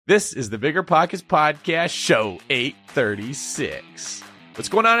This is the Bigger Pockets Podcast, show 836. What's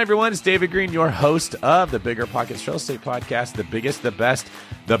going on, everyone? It's David Green, your host of the Bigger Pockets Real Estate Podcast, the biggest, the best,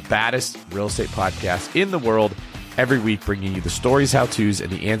 the baddest real estate podcast in the world. Every week, bringing you the stories, how-tos, and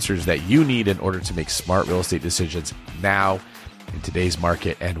the answers that you need in order to make smart real estate decisions now in today's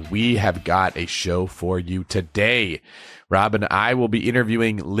market. And we have got a show for you today. Rob and I will be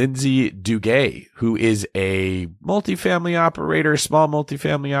interviewing Lindsey Duguet, who is a multifamily operator, small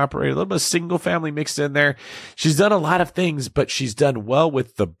multifamily operator, a little bit of single family mixed in there. She's done a lot of things, but she's done well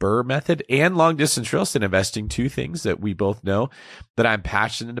with the BRRRR method and long distance real estate investing, two things that we both know that I'm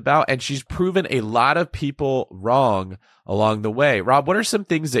passionate about. And she's proven a lot of people wrong along the way. Rob, what are some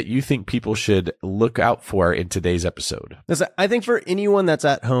things that you think people should look out for in today's episode? Listen, I think for anyone that's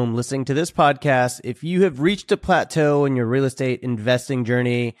at home listening to this podcast, if you have reached a plateau in your real estate investing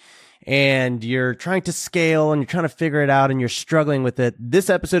journey and you're trying to scale and you're trying to figure it out and you're struggling with it, this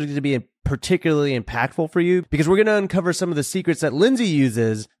episode is going to be particularly impactful for you because we're going to uncover some of the secrets that Lindsey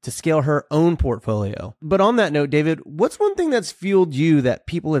uses to scale her own portfolio. But on that note, David, what's one thing that's fueled you that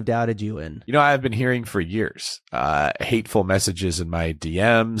people have doubted you in? You know, I've been hearing for years, hateful messages in my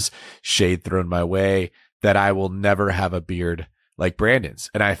DMs, shade thrown my way, that I will never have a beard like Brandon's.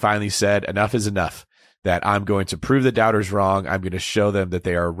 And I finally said, enough is enough. That I'm going to prove the doubters wrong. I'm going to show them that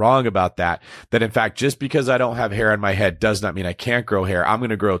they are wrong about that. That in fact, just because I don't have hair on my head does not mean I can't grow hair. I'm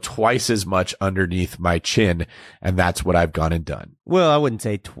going to grow twice as much underneath my chin. And that's what I've gone and done. Well, I wouldn't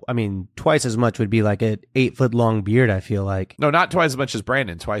say, twice as much would be like an 8-foot long beard, I feel like. No, not twice as much as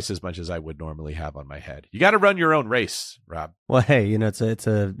Brandon, twice as much as I would normally have on my head. You got to run your own race, Rob. Well, hey, you know, it's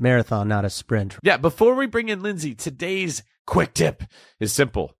a marathon, not a sprint. Yeah. Before we bring in Lindsey, today's quick tip is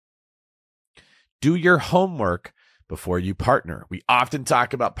simple. Do your homework before you partner. We often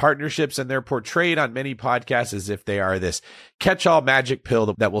talk about partnerships, and they're portrayed on many podcasts as if they are this catch-all magic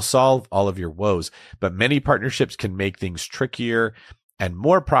pill that will solve all of your woes. But many partnerships can make things trickier and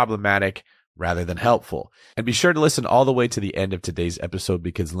more problematic rather than helpful. And be sure to listen all the way to the end of today's episode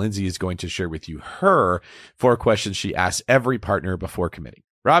because Lindsey is going to share with you her 4 questions she asks every partner before committing.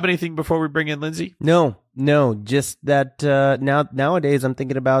 Rob, anything before we bring in Lindsey? No, just that nowadays I'm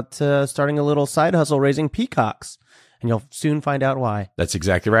thinking about starting a little side hustle raising peacocks, and you'll soon find out why. That's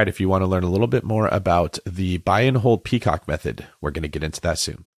exactly right. If you want to learn a little bit more about the buy and hold peacock method, we're going to get into that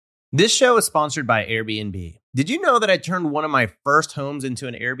soon. This show is sponsored by Airbnb. Did you know that I turned one of my first homes into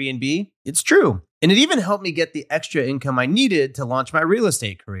an Airbnb? It's true. And it even helped me get the extra income I needed to launch my real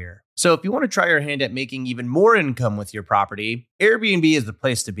estate career. So if you want to try your hand at making even more income with your property, Airbnb is the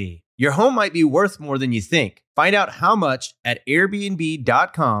place to be. Your home might be worth more than you think. Find out how much at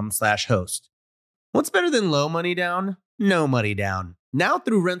airbnb.com/host. What's better than low money down? No money down. Now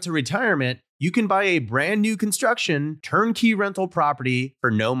through Rent to Retirement, you can buy a brand new construction turnkey rental property for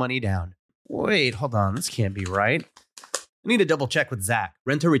no money down. Wait, hold on. This can't be right. I need to double check with Zach,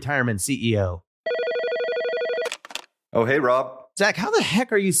 Rent to Retirement CEO. Oh, hey, Rob. Zach, how the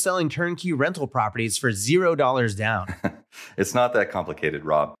heck are you selling turnkey rental properties for $0 down? It's not that complicated,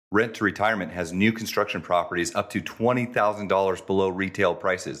 Rob. Rent to Retirement has new construction properties up to $20,000 below retail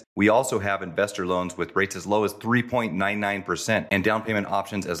prices. We also have investor loans with rates as low as 3.99% and down payment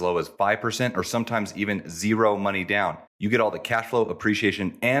options as low as 5% or sometimes even zero money down. You get all the cash flow,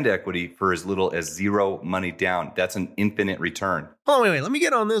 appreciation, and equity for as little as zero money down. That's an infinite return. Oh, wait. Let me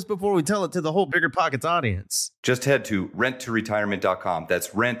get on this before we tell it to the whole Bigger Pockets audience. Just head to renttoretirement.com.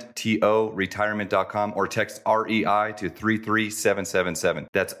 That's rent-to-retirement.com or text REI to 33777.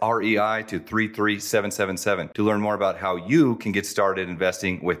 That's REI to 33777 to learn more about how you can get started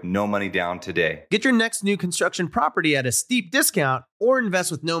investing with no money down today. Get your next new construction property at a steep discount or invest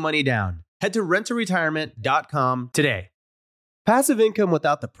with no money down. Head to renttoretirement.com today. Passive income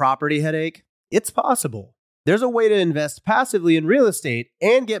without the property headache? It's possible. There's a way to invest passively in real estate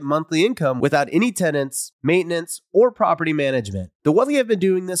and get monthly income without any tenants, maintenance, or property management. The wealthy have been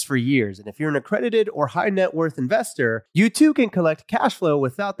doing this for years, and if you're an accredited or high net worth investor, you too can collect cash flow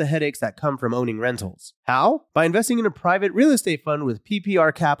without the headaches that come from owning rentals. How? By investing in a private real estate fund with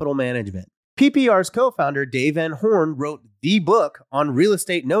PPR Capital Management. PPR's co-founder, Dave Van Horn, wrote the book on real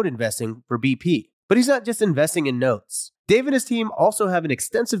estate note investing for BP. But he's not just investing in notes. Dave and his team also have an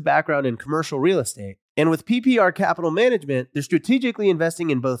extensive background in commercial real estate. And with PPR Capital Management, they're strategically investing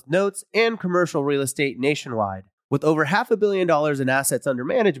in both notes and commercial real estate nationwide. With over $500 million in assets under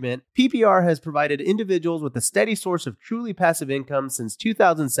management, PPR has provided individuals with a steady source of truly passive income since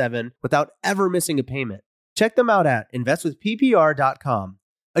 2007 without ever missing a payment. Check them out at investwithppr.com.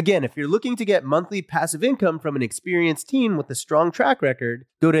 Again, if you're looking to get monthly passive income from an experienced team with a strong track record,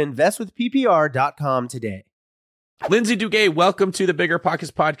 go to investwithppr.com today. Lindsey Duguet, welcome to the Bigger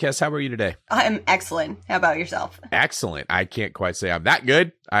Pockets podcast. How are you today? I'm excellent. How about yourself? Excellent. I can't quite say I'm that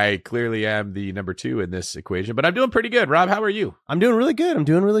good. I clearly am the number 2 in this equation, but I'm doing pretty good. Rob, how are you? I'm doing really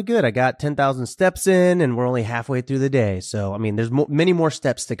good. I got 10,000 steps in and we're only halfway through the day. So, I mean, there's many more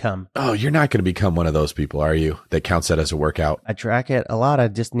steps to come. Oh, you're not going to become one of those people, are you? That counts that as a workout. I track it a lot. I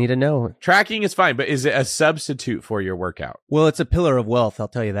just need to know. Tracking is fine, but is it a substitute for your workout? Well, it's a pillar of wealth. I'll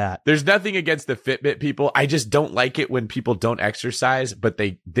tell you that. There's nothing against the Fitbit people. I just don't like it when people don't exercise, but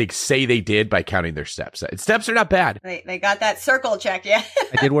they say they did by counting their steps. Steps are not bad. They got that circle check, yeah.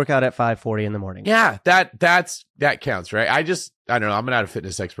 I did work out at 5:40 in the morning. Yeah, that counts, right? I don't know. I'm not a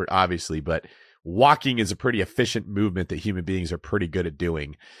fitness expert, obviously, but walking is a pretty efficient movement that human beings are pretty good at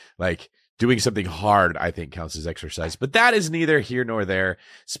doing. Like doing something hard, I think counts as exercise, but that is neither here nor there.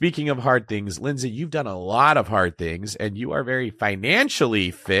 Speaking of hard things, Lindsey, you've done a lot of hard things and you are very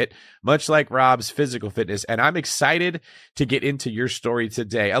financially fit, much like Rob's physical fitness. And I'm excited to get into your story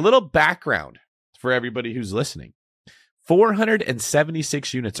today. A little background for everybody who's listening.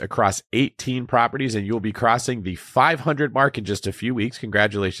 476 units across 18 properties, and you'll be crossing the 500 mark in just a few weeks.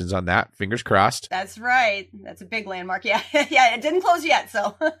 Congratulations on that. Fingers crossed. That's right. That's a big landmark. Yeah. Yeah, it didn't close yet,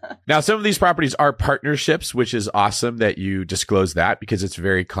 so. Now, some of these properties are partnerships, which is awesome that you disclose that because it's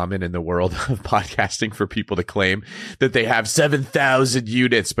very common in the world of podcasting for people to claim that they have 7,000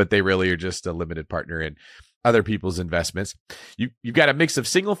 units, but they really are just a limited partner in other people's investments. You've got a mix of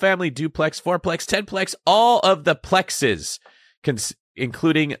single family, duplex, fourplex, 10plex, all of the plexes,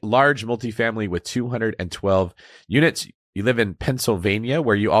 including large multifamily with 212 units. You live in Pennsylvania,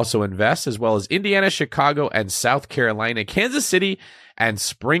 where you also invest, as well as Indiana, Chicago, and South Carolina, Kansas City, and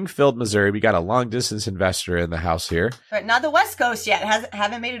Springfield, Missouri. We got a long distance investor in the house here. But not the West Coast yet.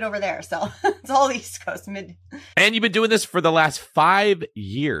 Haven't made it over there. So it's all East Coast. And you've been doing this for the last 5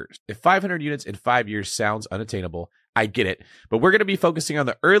 years. If 500 units in 5 years sounds unattainable, I get it. But we're going to be focusing on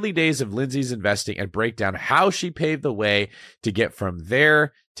the early days of Lindsey's investing and break down how she paved the way to get from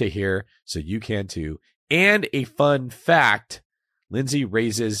there to here so you can too. And a fun fact, Lindsey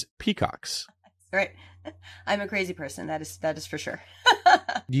raises peacocks. Right. I'm a crazy person. That is for sure.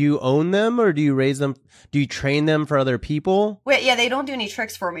 Do you own them or do you raise them? Do you train them for other people? Wait, yeah, they don't do any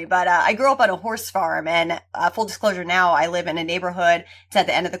tricks for me, but I grew up on a horse farm, and full disclosure now, I live in a neighborhood. It's at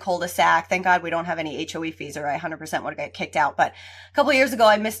the end of the cul-de-sac. Thank God we don't have any HOE fees or I 100% would get kicked out. But a couple of years ago,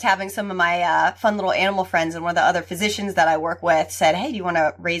 I missed having some of my fun little animal friends, and one of the other physicians that I work with said, hey, do you want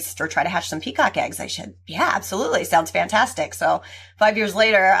to raise or try to hatch some peacock eggs? I said, yeah, absolutely. Sounds fantastic. So 5 years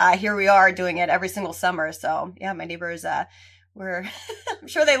later, here we are doing it every single summer. So yeah, my neighbors, I'm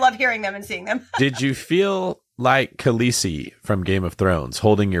sure they love hearing them and seeing them. Did you feel like Khaleesi from Game of Thrones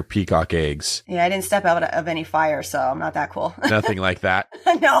holding your peacock eggs? Yeah, I didn't step out of any fire, so I'm not that cool. Nothing like that?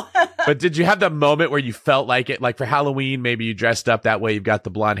 No. But did you have the moment where you felt like it? Like for Halloween, maybe you dressed up that way, you've got the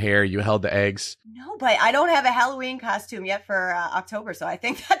blonde hair, you held the eggs? No, but I don't have a Halloween costume yet for October, so I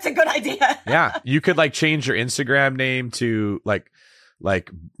think that's a good idea. Yeah, you could like change your Instagram name to like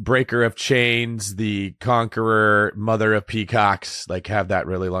Breaker of Chains, the Conqueror, Mother of Peacocks, like have that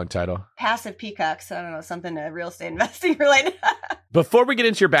really long title. Passive Peacocks. I don't know, something to real estate investing related. Before we get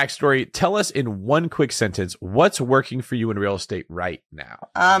into your backstory, tell us in one quick sentence, what's working for you in real estate right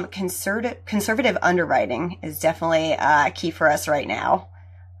now? Conservative underwriting is definitely key for us right now.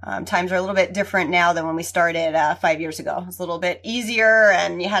 Times are a little bit different now than when we started 5 years ago. It's a little bit easier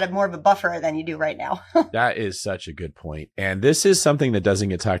and you had more of a buffer than you do right now. That is such a good point. And this is something that doesn't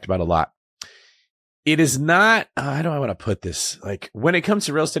get talked about a lot. It is not, how do I want to put this? Like when it comes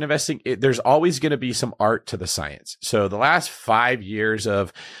to real estate investing, there's always going to be some art to the science. So the last 5 years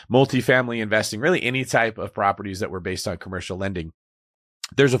of multifamily investing, really any type of properties that were based on commercial lending,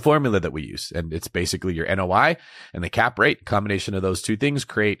 there's a formula that we use, and it's basically your NOI and the cap rate. Combination of those two things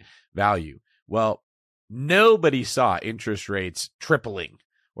create value. Well, nobody saw interest rates tripling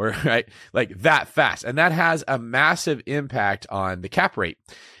or right like that fast. And that has a massive impact on the cap rate.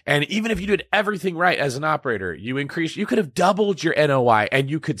 And even if you did everything right as an operator, you could have doubled your NOI and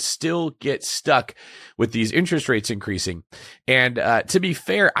you could still get stuck with these interest rates increasing. And to be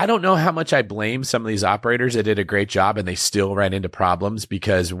fair, I don't know how much I blame some of these operators that did a great job and they still ran into problems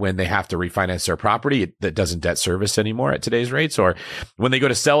because when they have to refinance their property that doesn't debt service anymore at today's rates, or when they go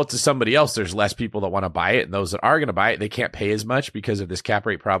to sell it to somebody else, there's less people that want to buy it. And those that are going to buy it, they can't pay as much because of this cap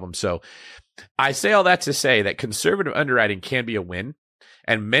rate problem. So I say all that to say that conservative underwriting can be a win.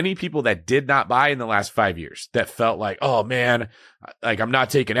 And many people that did not buy in the last 5 years that felt like, oh man, like I'm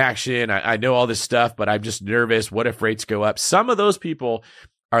not taking action. I know all this stuff, but I'm just nervous. What if rates go up? Some of those people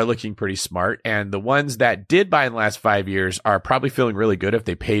are looking pretty smart. And the ones that did buy in the last 5 years are probably feeling really good if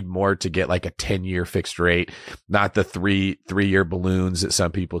they paid more to get like a 10-year fixed rate, not the three-year balloons that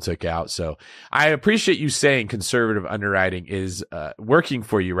some people took out. So I appreciate you saying conservative underwriting is working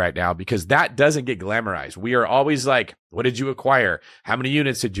for you right now, because that doesn't get glamorized. We are always like, what did you acquire? How many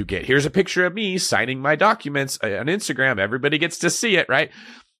units did you get? Here's a picture of me signing my documents on Instagram. Everybody gets to see it, right?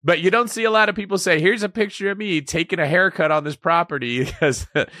 But you don't see a lot of people say, here's a picture of me taking a haircut on this property because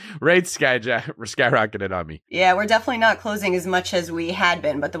rates skyrocketed on me. Yeah, we're definitely not closing as much as we had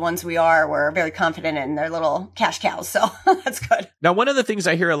been, but the ones we are, we're very confident in. They're little cash cows, so that's good. Now, one of the things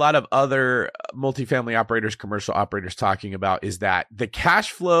I hear a lot of other multifamily operators, commercial operators talking about is that the cash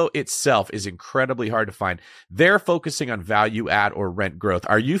flow itself is incredibly hard to find. They're focusing on value add or rent growth.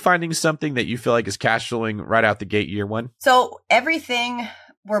 Are you finding something that you feel like is cash flowing right out the gate year one? So everything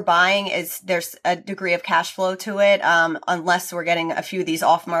we're buying there's a degree of cash flow to it, unless we're getting a few of these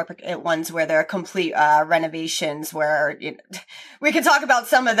off-market ones where they're complete renovations, where we can talk about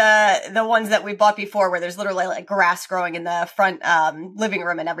some of the ones that we bought before where there's literally like grass growing in the front living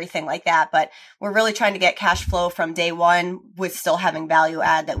room and everything like that. But we're really trying to get cash flow from day one with still having value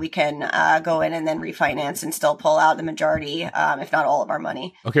add that we can go in and then refinance and still pull out the majority, if not all of our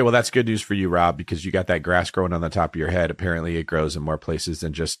money. Okay, well, that's good news for you, Rob, because you got that grass growing on the top of your head. Apparently it grows in more places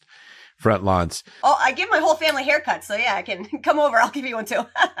than just front lawns. Oh, I give my whole family haircuts, so yeah, I can come over. I'll give you one too.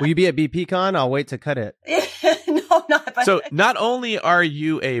 Will you be at BPCon? I'll wait to cut it. No, not. But so not only are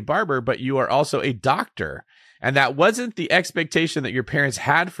you a barber, but you are also a doctor. And that wasn't the expectation that your parents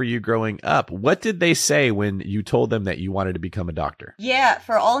had for you growing up. What did they say when you told them that you wanted to become a doctor? Yeah,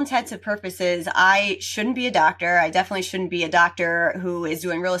 for all intents and purposes, I shouldn't be a doctor. I definitely shouldn't be a doctor who is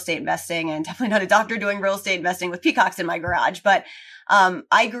doing real estate investing, and definitely not a doctor doing real estate investing with peacocks in my garage. But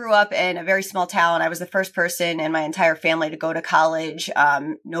I grew up in a very small town. I was the first person in my entire family to go to college.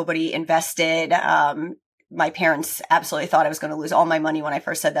 Nobody invested. My parents absolutely thought I was going to lose all my money when I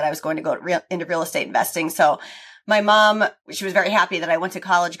first said that I was going to go into real estate investing. So my mom, she was very happy that I went to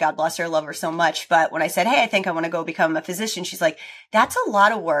college. God bless her, love her so much. But when I said, hey, I think I want to go become a physician, she's like, that's a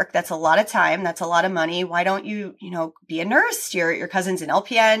lot of work. That's a lot of time. That's a lot of money. Why don't you, be a nurse? Your cousin's an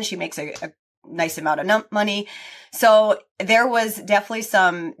LPN. She makes a nice amount of money. So there was definitely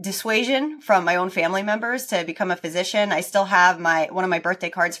some dissuasion from my own family members to become a physician. I still have one of my birthday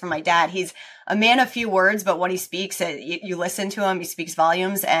cards from my dad. He's a man of few words, but when he speaks, you listen to him. He speaks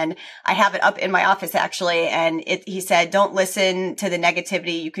volumes, and I have it up in my office actually. And he said, don't listen to the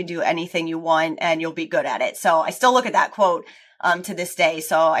negativity. You can do anything you want and you'll be good at it. So I still look at that quote to this day.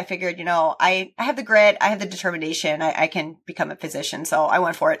 So I figured, I have the grit, I have the determination, I can become a physician. So I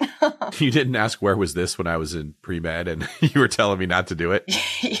went for it. You didn't ask where was this when I was in pre-med and you were telling me not to do it?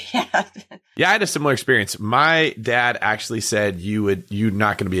 Yeah. Yeah, I had a similar experience. My dad actually said you're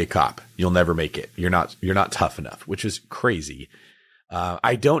not going to be a cop. You'll never make it. You're not tough enough, which is crazy.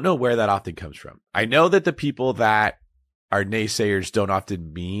 I don't know where that often comes from. I know that the people that are naysayers don't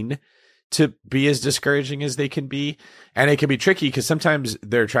often mean to be as discouraging as they can be. And it can be tricky because sometimes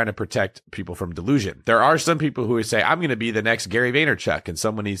they're trying to protect people from delusion. There are some people who would say, I'm going to be the next Gary Vaynerchuk, and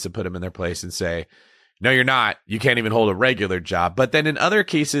someone needs to put them in their place and say, no, you're not. You can't even hold a regular job. But then in other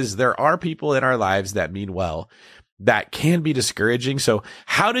cases, there are people in our lives that mean well that can be discouraging. So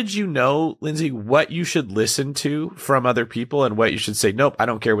how did you know, Lindsey, what you should listen to from other people and what you should say, nope, I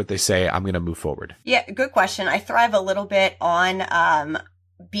don't care what they say, I'm going to move forward? Yeah, good question. I thrive a little bit on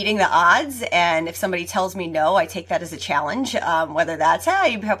beating the odds. And if somebody tells me no, I take that as a challenge. Whether that's,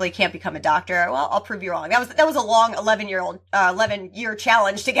 you probably can't become a doctor. Well, I'll prove you wrong. That was a long 11-year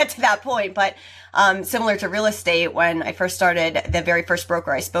challenge to get to that point. But, similar to real estate, when I first started, the very first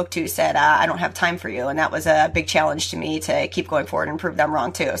broker I spoke to said, I don't have time for you. And that was a big challenge to me to keep going forward and prove them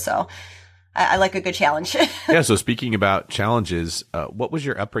wrong too. So I like a good challenge. Yeah. So speaking about challenges, what was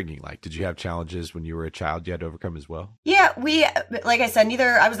your upbringing like? Did you have challenges when you were a child you had to overcome as well? Yeah, like I said,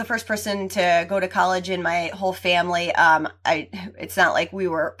 I was the first person to go to college in my whole family. It's not like we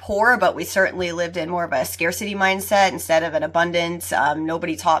were poor, but we certainly lived in more of a scarcity mindset instead of an abundance.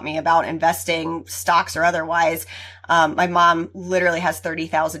 Nobody taught me about investing, stocks or otherwise. My mom literally has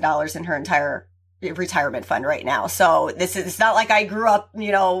 $30,000 in her entire retirement fund right now. So it's not like I grew up,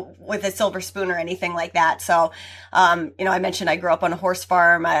 with a silver spoon or anything like that. So, I mentioned I grew up on a horse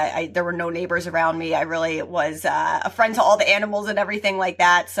farm. There were no neighbors around me. I really was a friend to all the animals and everything like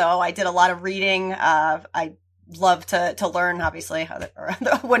that. So I did a lot of reading. I love to learn, obviously, or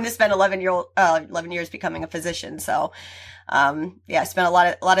wouldn't have spent 11 years becoming a physician. So, I spent a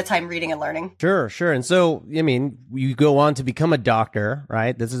lot of time reading and learning. Sure. And so, I mean, you go on to become a doctor,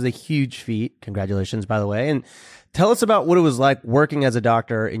 right? This is a huge feat. Congratulations, by the way. And tell us about what it was like working as a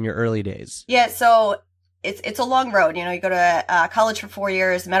doctor in your early days. Yeah. So it's a long road. You go to college for 4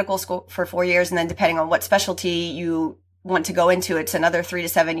 years, medical school for 4 years, and then depending on what specialty you want to go into, it's another 3 to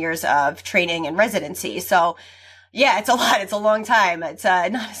 7 years of training and residency. So yeah, it's a lot. It's a long time. It's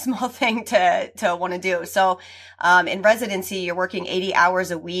not a small thing to want to do. So, in residency, you're working 80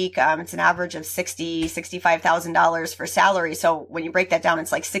 hours a week. It's an average of $65,000 for salary. So when you break that down,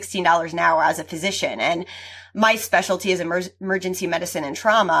 it's like $16 an hour as a physician. And my specialty is emergency medicine and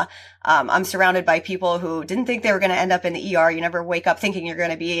trauma. I'm surrounded by people who didn't think they were going to end up in the ER. You never wake up thinking you're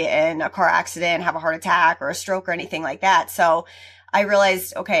going to be in a car accident, have a heart attack or a stroke or anything like that. So I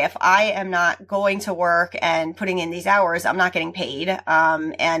realized, okay, if I am not going to work and putting in these hours, I'm not getting paid.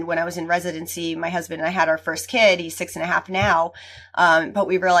 And when I was in residency, my husband and I had our first kid. He's 6.5 now. But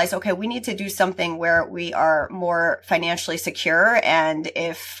we realized, okay, we need to do something where we are more financially secure. And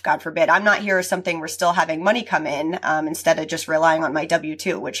if, God forbid, I'm not here or something, we're still having money come in, instead of just relying on my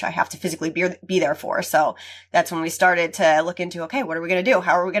W-2, which I have to physically be there for. So that's when we started to look into, okay, what are we going to do?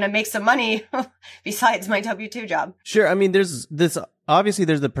 How are we going to make some money besides my W-2 job? Sure. I mean, obviously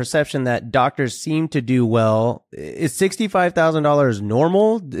there's the perception that doctors seem to do well. Is $65,000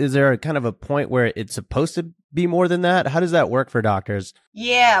 normal? Is there a kind of a point where it's supposed to be more than that? How does that work for doctors?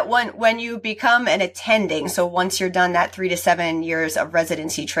 Yeah, when you become an attending, so once you're done that 3 to 7 years of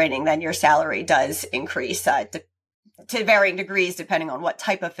residency training, then your salary does increase to varying degrees depending on what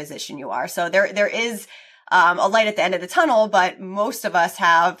type of physician you are. So there is a light at the end of the tunnel, but most of us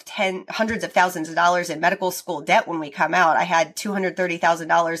have hundreds of thousands of dollars in medical school debt when we come out. I had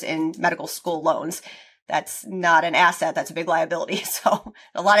 $230,000 in medical school loans. That's not an asset. That's a big liability. So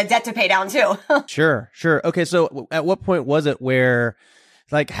a lot of debt to pay down too. Sure. Okay. So at what point was it where,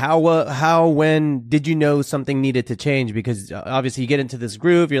 like, when did you know something needed to change? Because obviously you get into this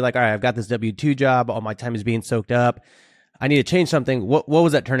groove. You're like, all right, I've got this W-2 job. All my time is being soaked up. I need to change something. What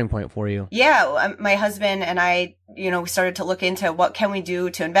was that turning point for you? Yeah, my husband and I, we started to look into what can we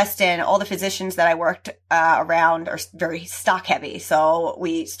do to invest in. All the physicians that I worked around are very stock heavy. So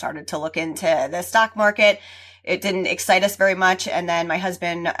we started to look into the stock market. It didn't excite us very much. And then my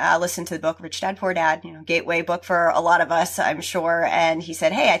husband listened to the book, Rich Dad, Poor Dad, gateway book for a lot of us, I'm sure. And he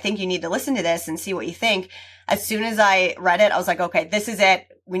said, hey, I think you need to listen to this and see what you think. As soon as I read it, I was like, okay, this is it.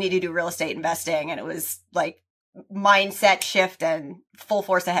 We need to do real estate investing. And it was like mindset shift and full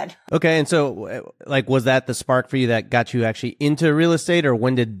force ahead. Okay. And so was that the spark for you that got you actually into real estate, or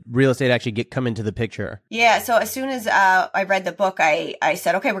when did real estate actually come into the picture? Yeah. So as soon as I read the book, I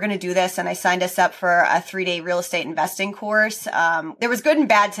said, okay, we're going to do this. And I signed us up for a 3-day real estate investing course. There was good and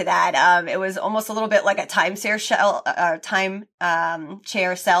bad to that. It was almost a little bit like a timeshare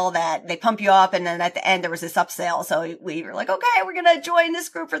sell that they pump you up. And then at the end, there was this upsell. So we were like, okay, we're going to join this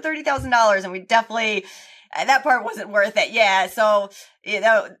group for $30,000. And we definitely, that part wasn't worth it. Yeah. So, it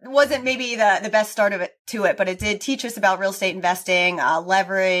wasn't maybe the best start to it, but it did teach us about real estate investing,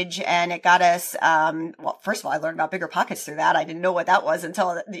 leverage, and it got us, first of all, I learned about Bigger Pockets through that. I didn't know what that was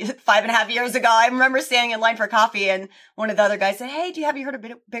until 5.5 years ago. I remember standing in line for coffee and one of the other guys said, hey, have you heard of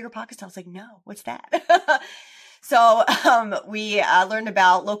Bigger Pockets? I was like, no, what's that? So, we learned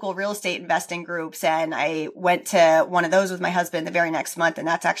about local real estate investing groups, and I went to one of those with my husband the very next month, and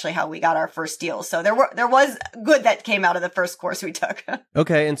that's actually how we got our first deal. So there was good that came out of the first course we took.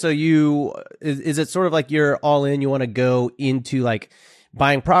 Okay. And so is it sort of like you're all in, you want to go into like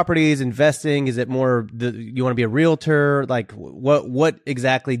buying properties, investing? Is it more you want to be a realtor? Like what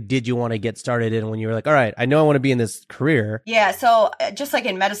exactly did you want to get started in when you were like, all right, I know I want to be in this career? Yeah. So just like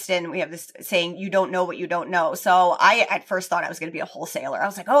in medicine, we have this saying, you don't know what you don't know. So I at first thought I was going to be a wholesaler. I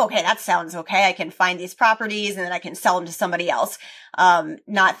was like, oh, okay, that sounds okay. I can find these properties and then I can sell them to somebody else.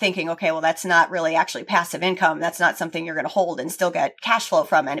 Not thinking, okay, well, that's not really actually passive income. That's not something you're going to hold and still get cash flow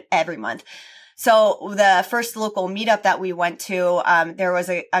from every month. So the first local meetup that we went to, there was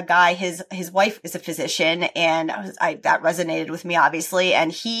a guy, his wife is a physician, and that resonated with me, obviously.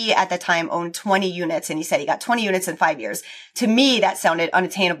 And he at the time owned 20 units, and he said he got 20 units in 5 years. To me, that sounded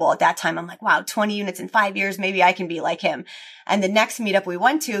unattainable at that time. I'm like, wow, 20 units in 5 years. Maybe I can be like him. And the next meetup we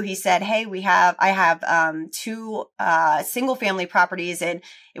went to, he said, hey, I have 2 single family properties, and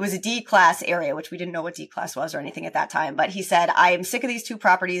it was a D class area, which we didn't know what D class was or anything at that time. But he said, I am sick of these 2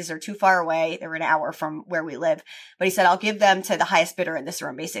 properties. They're too far away. They were an hour from where we live. But he said, I'll give them to the highest bidder in this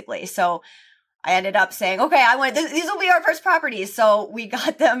room, basically. So I ended up saying, okay, these will be our first properties. So we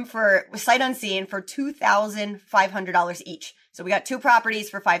got them for sight unseen for $2,500 each. So we got 2 properties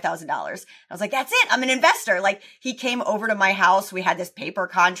for $5,000. I was like, that's it. I'm an investor. Like, he came over to my house. We had this paper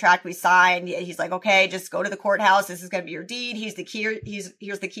contract we signed. He's like, okay, just go to the courthouse. This is going to be your deed. Here's the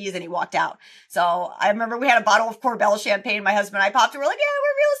keys. And he walked out. So I remember we had a bottle of Corbel champagne. My husband and I popped it. We're like, yeah,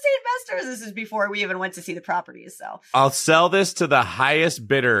 we're real estate investors. This is before we even went to see the properties. So I'll sell this to the highest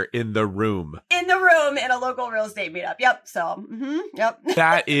bidder in the room. In a local real estate meetup. Yep. So, yep.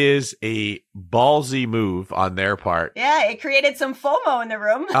 That is a ballsy move on their part. Yeah, it created some FOMO in the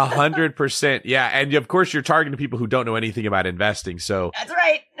room. 100%. Yeah. And of course, you're targeting people who don't know anything about investing. So that's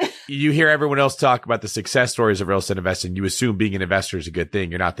right. You hear everyone else talk about the success stories of real estate investing. You assume being an investor is a good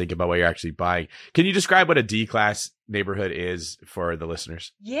thing. You're not thinking about what you're actually buying. Can you describe what a D-class neighborhood is for the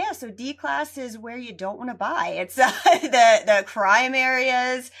listeners? Yeah. So D-class is where you don't want to buy. It's the crime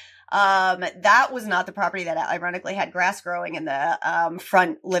areas. That was not the property that ironically had grass growing in the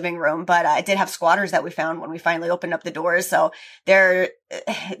front living room, but it did have squatters that we found when we finally opened up the doors. So there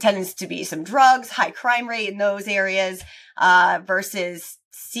tends to be some drugs, high crime rate in those areas, versus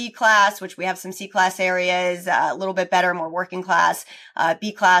C-class, which we have some C-class areas, a little bit better, more working class.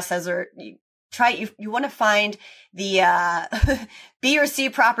 B-class, you want to find the B or C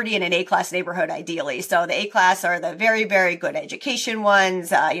property in an A-class neighborhood, ideally. So the A-class are the very, very good education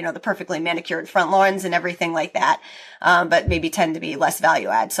ones, the perfectly manicured front lawns and everything like that, but maybe tend to be less value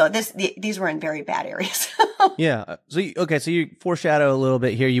add. So these were in very bad areas. Yeah. So you foreshadow a little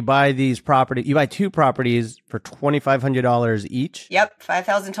bit here. You buy 2 properties for $2,500 each. Yep,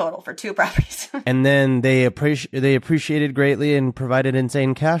 $5,000 total for 2 properties. And then they appreciated greatly and provided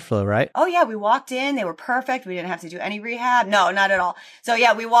insane cash flow, right? Oh yeah, we walked in. They were perfect. We didn't have to do any rehab. No, not at all. So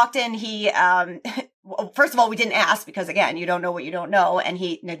yeah, we walked in. He, first of all, we didn't ask because again, you don't know what you don't know. And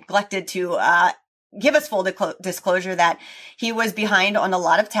he neglected to, give us full disclosure that he was behind on a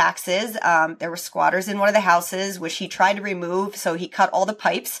lot of taxes. There were squatters in one of the houses, which he tried to remove. So he cut all the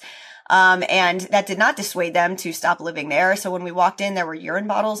pipes. And that did not dissuade them to stop living there. So when we walked in, there were urine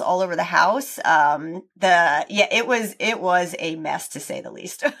bottles all over the house. It was a mess to say the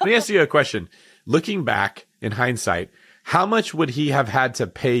least. Let me ask you a question. Looking back in hindsight, how much would he have had to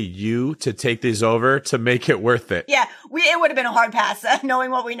pay you to take these over to make it worth it? Yeah, it would have been a hard pass, knowing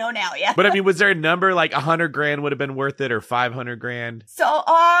what we know now. Yeah. But I mean, was there a number like $100,000 would have been worth it or $500,000? So,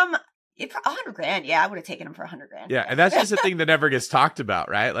 $100,000. Yeah, I would have taken him for $100,000. Yeah, and that's just a thing that never gets talked about,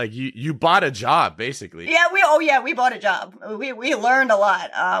 right? Like you bought a job, basically. Yeah, we bought a job. We learned a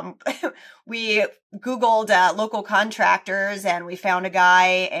lot. We Googled local contractors, and we found a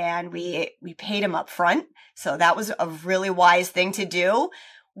guy, and we paid him up front. So that was a really wise thing to do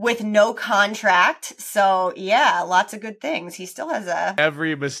with no contract. So yeah, lots of good things. He still has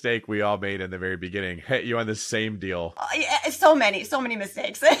every mistake we all made in the very beginning hit you on the same deal. Yeah, so many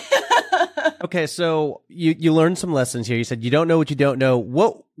mistakes. Okay. So you learned some lessons here. You said you don't know what you don't know.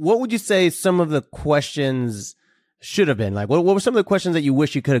 What would you say some of the questions should have been? Like, what were some of the questions that you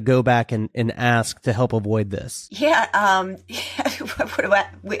wish you could have go back and ask to help avoid this? Yeah. I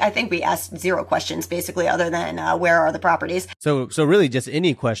think we asked 0 questions basically, other than where are the properties. So really just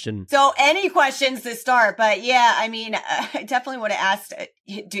any question. So any questions to start. But yeah, I mean, I definitely would have asked,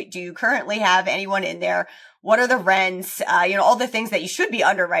 do you currently have anyone in there? What are the rents? All the things that you should be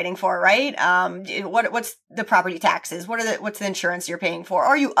underwriting for, right? What's the property taxes? What's the insurance you're paying for?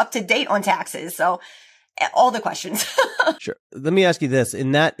 Are you up to date on taxes? So all the questions. Sure. Let me ask you this.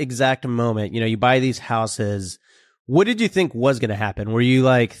 In that exact moment, you buy these houses. What did you think was going to happen? Were you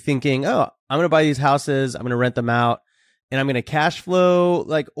like thinking, oh, I'm going to buy these houses, I'm going to rent them out, and I'm going to cash flow?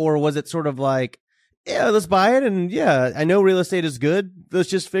 Or was it sort of like, yeah, let's buy it. And yeah, I know real estate is good. Let's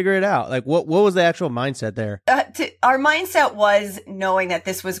just figure it out. Like what was the actual mindset there? Our mindset was knowing that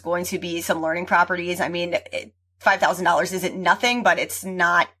this was going to be some learning properties. I mean, $5,000 isn't nothing, but it's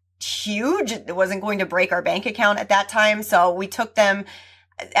not huge. It wasn't going to break our bank account at that time. So we took them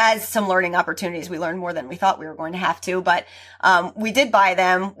as some learning opportunities. We learned more than we thought we were going to have to, but we did buy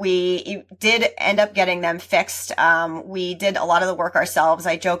them. We did end up getting them fixed. We did a lot of the work ourselves.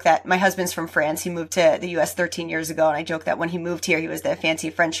 I joke that my husband's from France. He moved to the US 13 years ago. And I joke that when he moved here, he was the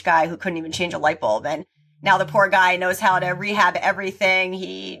fancy French guy who couldn't even change a light bulb. And now the poor guy knows how to rehab everything.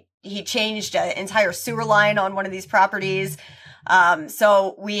 He changed an entire sewer line on one of these properties.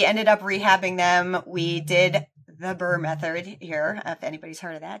 So we ended up rehabbing them. We did the Burr method here, if anybody's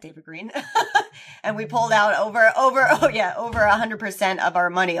heard of that, David Green. And we pulled out over 100% of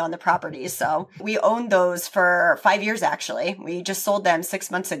our money on the properties. So we owned those for 5 years, actually. We just sold them 6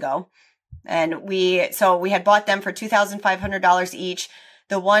 months ago. And we had bought them for $2,500 each.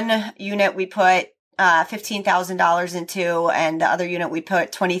 The one unit we put $15,000 into, and the other unit we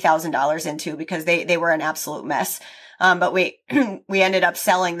put $20,000 into because they were an absolute mess. But we ended up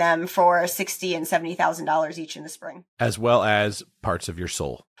selling them for $60,000 and $70,000 each in the spring. As well as parts of your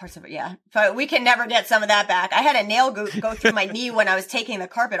soul. Parts of it, yeah. But we can never get some of that back. I had a nail go through my knee when I was taking the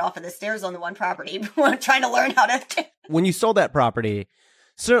carpet off of the stairs on the one property, trying to learn how to. When you sold that property,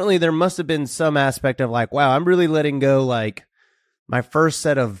 certainly there must have been some aspect of like, wow, I'm really letting go like my first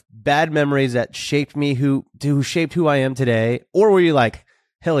set of bad memories that shaped me, who shaped who I am today. Or were you like,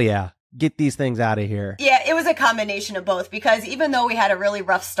 hell yeah, get these things out of here? Yeah, it was a combination of both, because even though we had a really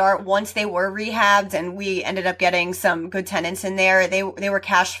rough start, once they were rehabbed and we ended up getting some good tenants in there, they were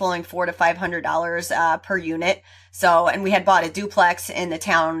cash flowing $400 to $500 per unit. So, and we had bought a duplex in the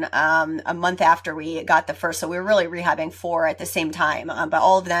town a month after we got the first. So we were really rehabbing 4 at the same time. But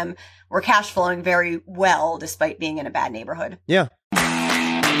all of them were cash flowing very well despite being in a bad neighborhood. Yeah.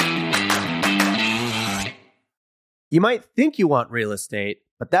 You might think you want real estate,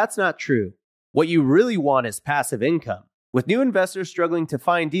 but that's not true. What you really want is passive income. With new investors struggling to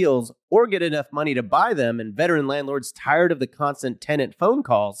find deals or get enough money to buy them and veteran landlords tired of the constant tenant phone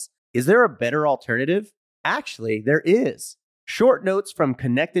calls, is there a better alternative? Actually, there is. Short notes from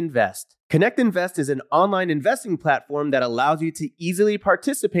Connect Invest. Connect Invest is an online investing platform that allows you to easily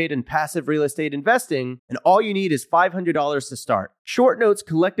participate in passive real estate investing, and all you need is $500 to start. Short Notes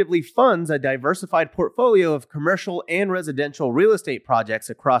collectively funds a diversified portfolio of commercial and residential real estate projects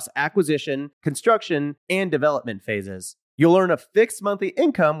across acquisition, construction, and development phases. You'll earn a fixed monthly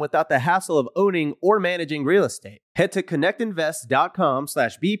income without the hassle of owning or managing real estate. Head to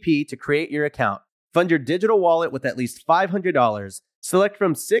connectinvest.com/BP to create your account. Fund your digital wallet with at least $500. Select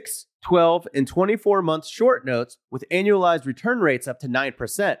from 6, 12, and 24-month short notes with annualized return rates up to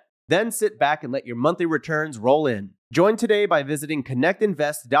 9%. Then sit back and let your monthly returns roll in. Join today by visiting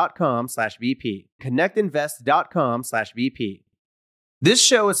connectinvest.com/BP. Connectinvest.com/BP. This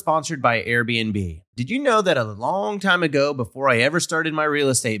show is sponsored by Airbnb. Did you know that a long time ago, before I ever started my real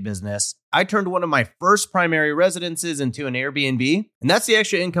estate business, I turned one of my first primary residences into an Airbnb? And that's the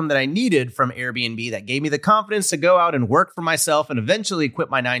extra income that I needed from Airbnb that gave me the confidence to go out and work for myself and eventually quit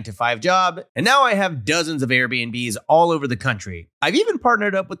my 9-to-5 job. And now I have dozens of Airbnbs all over the country. I've even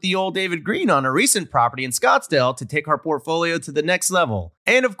partnered up with the old David Green on a recent property in Scottsdale to take our portfolio to the next level.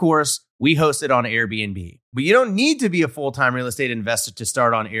 And of course, we host it on Airbnb. But you don't need to be a full-time real estate investor to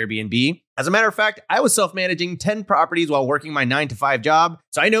start on Airbnb. As a matter of fact, I was self-managing 10 properties while working my 9-to-5 job,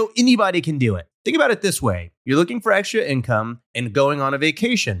 so I know anybody can do it. Think about it this way. You're looking for extra income and going on a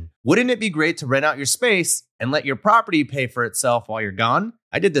vacation. Wouldn't it be great to rent out your space and let your property pay for itself while you're gone?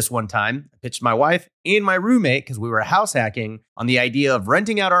 I did this one time. I pitched my wife and my roommate, because we were house hacking, on the idea of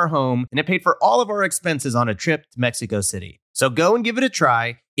renting out our home, and it paid for all of our expenses on a trip to Mexico City. So go and give it a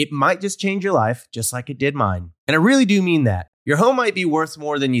try. It might just change your life, just like it did mine. And I really do mean that. Your home might be worth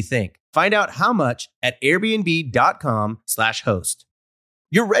more than you think. Find out how much at airbnb.com/host.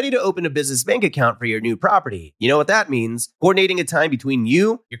 You're ready to open a business bank account for your new property. You know what that means? Coordinating a time between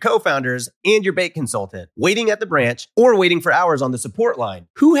you, your co-founders, and your bank consultant. Waiting at the branch or waiting for hours on the support line.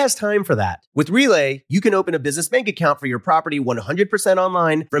 Who has time for that? With Relay, you can open a business bank account for your property 100%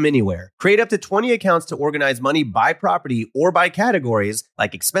 online from anywhere. Create up to 20 accounts to organize money by property or by categories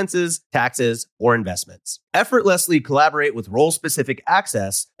like expenses, taxes, or investments. Effortlessly collaborate with role-specific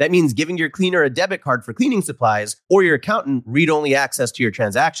access. That means giving your cleaner a debit card for cleaning supplies or your accountant read-only access to your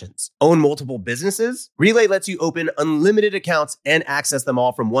transactions. Own multiple businesses? Relay lets you open unlimited accounts and access them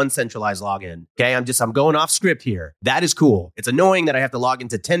all from one centralized login. Okay, I'm going off script here. That is cool. It's annoying that I have to log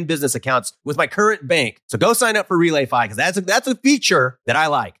into 10 business accounts with my current bank. So go sign up for RelayFi, because that's a feature that I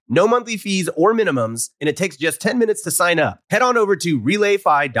like. No monthly fees or minimums, and it takes just 10 minutes to sign up. Head on over to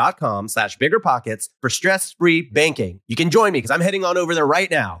relayfi.com/biggerpockets for stress-free banking. You can join me because I'm heading on over there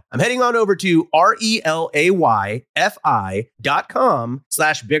right now. I'm heading on over to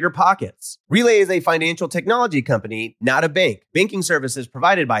relayfi.com/biggerpockets. Relay is a financial technology company, not a bank. Banking services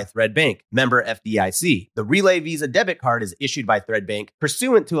provided by Thread Bank, member FDIC. The Relay Visa debit card is issued by Thread Bank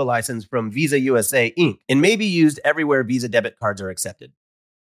pursuant to a license from Visa USA Inc. and may be used everywhere Visa debit cards are accepted.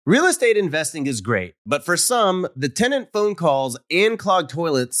 Real estate investing is great, but for some, the tenant phone calls and clogged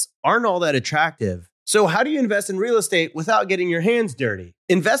toilets aren't all that attractive. So how do you invest in real estate without getting your hands dirty?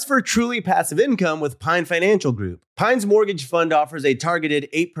 Invest for truly passive income with Pine Financial Group. Pine's mortgage fund offers a targeted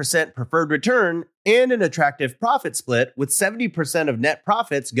 8% preferred return and an attractive profit split, with 70% of net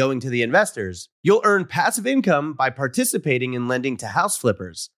profits going to the investors. You'll earn passive income by participating in lending to house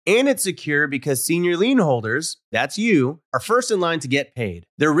flippers. And it's secure because senior lien holders, that's you, are first in line to get paid.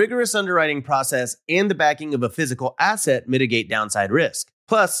 Their rigorous underwriting process and the backing of a physical asset mitigate downside risk.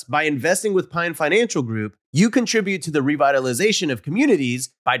 Plus, by investing with Pine Financial Group, you contribute to the revitalization of communities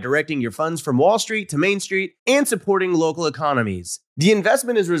by directing your funds from Wall Street to Main Street and supporting local economies. The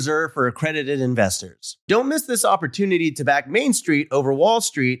investment is reserved for accredited investors. Don't miss this opportunity to back Main Street over Wall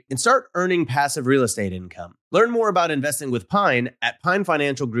Street and start earning passive real estate income. Learn more about investing with Pine at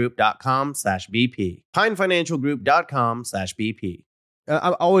pinefinancialgroup.com/BP. pinefinancialgroup.com/BP.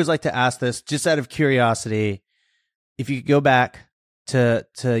 I always like to ask this, just out of curiosity, if you could go back to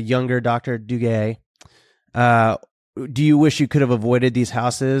younger Dr. Duguet, do you wish you could have avoided these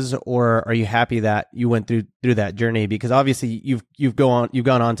houses, or are you happy that you went through that journey? Because obviously you've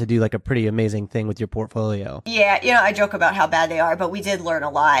gone on to do like a pretty amazing thing with your portfolio. Yeah, I joke about how bad they are, but we did learn a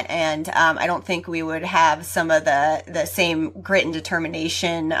lot, and I don't think we would have some of the same grit and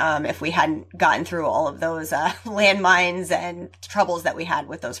determination if we hadn't gotten through all of those landmines and troubles that we had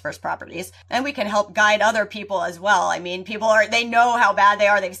with those first properties. And we can help guide other people as well. I mean, they know how bad they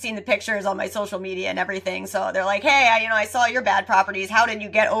are. They've seen the pictures on my social media and everything, so they're like, hey, I saw your bad properties. How did you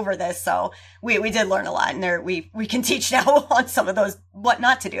get over this? So we did learn a lot, and we can teach now on some of those what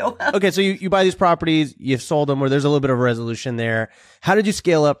not to do. Okay, so you buy these properties, you've sold them, or there's a little bit of a resolution there. How did you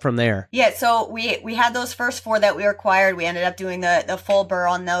scale up from there? Yeah, so we had those first 4 that we acquired. We ended up doing the full burr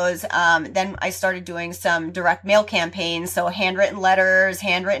on those. Then I started doing some direct mail campaigns, so handwritten letters,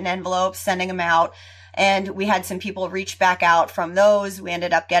 handwritten envelopes, sending them out. And we had some people reach back out from those. We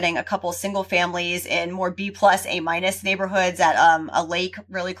ended up getting a couple single families in more B+, A- neighborhoods at a lake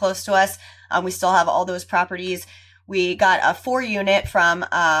really close to us. We still have all those properties. We got a 4-unit from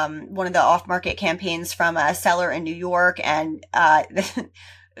one of the off-market campaigns from a seller in New York, and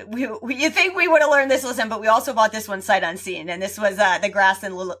you think we would have learned this lesson, but we also bought this one sight unseen, and this was the grass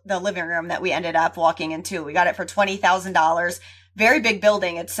in the living room that we ended up walking into. We got it for $20,000. Very big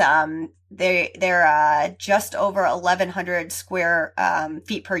building. It's they're just over 1,100 square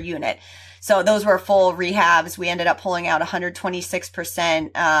feet per unit. So those were full rehabs. We ended up pulling out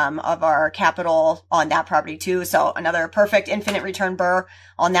 126% of our capital on that property too. So another perfect infinite return burr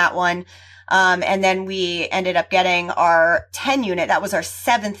on that one. And then we ended up getting our 10 unit. That was our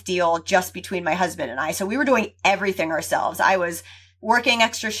 7th deal just between my husband and I. So we were doing everything ourselves. I was working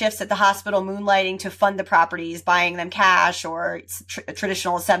extra shifts at the hospital, moonlighting to fund the properties, buying them cash or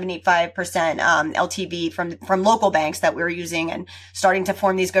traditional 75% LTV from local banks that we were using, and starting to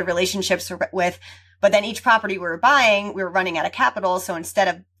form these good relationships with. But then each property we were buying, we were running out of capital. So instead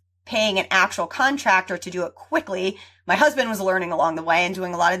of paying an actual contractor to do it quickly, my husband was learning along the way and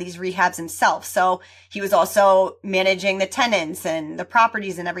doing a lot of these rehabs himself. So he was also managing the tenants and the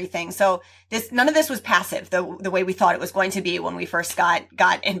properties and everything. So none of this was passive the way we thought it was going to be when we first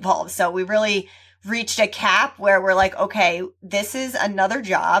got involved. So we really reached a cap where we're like, okay, this is another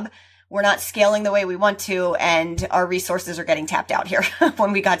job. We're not scaling the way we want to, and our resources are getting tapped out here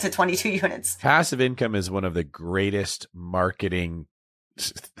when we got to 22 units. Passive income is one of the greatest marketing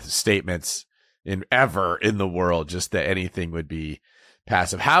statements ever in the world, just that anything would be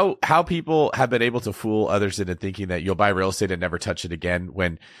passive. How people have been able to fool others into thinking that you'll buy real estate and never touch it again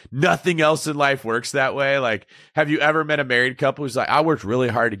when nothing else in life works that way. Like, have you ever met a married couple who's like, I worked really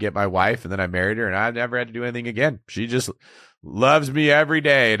hard to get my wife and then I married her and I never had to do anything again. She just loves me every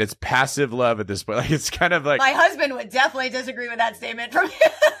day, and it's passive love at this point. Like, it's kind of like, my husband would definitely disagree with that statement from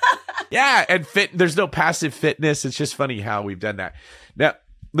yeah, and there's no passive fitness. It's just funny how we've done that. Now,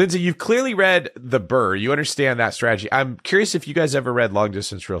 Lindsey, you've clearly read The Burr. You understand that strategy. I'm curious if you guys ever read Long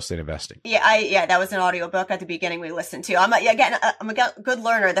Distance Real Estate Investing. Yeah, that was an audiobook at the beginning we listened to. I'm a good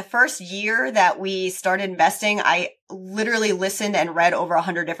learner. The first year that we started investing, I literally listened and read over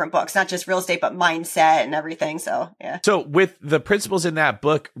 100 different books, not just real estate, but mindset and everything. So, yeah. So with the principles in that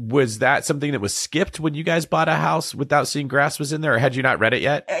book, was that something that was skipped when you guys bought a house without seeing grass was in there, or had you not read it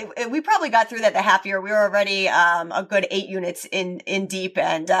yet? We probably got through that the half year. We were already a good 8 units in deep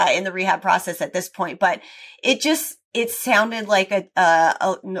and in the rehab process at this point. But it sounded like a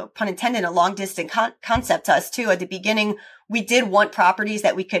no pun intended, a long distance concept to us too. At the beginning, we did want properties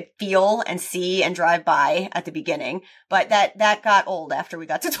that we could feel and see and drive by at the beginning, but that got old after we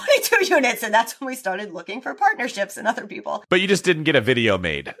got to 22 units. And that's when we started looking for partnerships and other people. But you just didn't get a video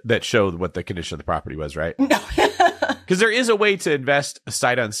made that showed what the condition of the property was, right? No. Because there is a way to invest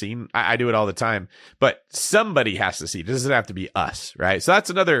sight unseen. I do it all the time, but somebody has to see. It doesn't have to be us, right? So that's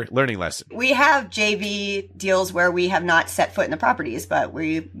another learning lesson. We have JV deals where we have not set foot in the properties, but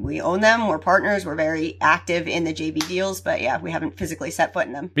we own them. We're partners. We're very active in the JV deals, but yeah, we haven't physically set foot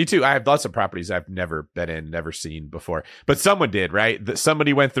in them. Me too. I have lots of properties I've never been in, never seen before, but someone did, right?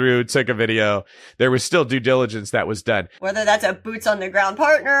 Somebody went through, took a video. There was still due diligence that was done. Whether that's a boots on the ground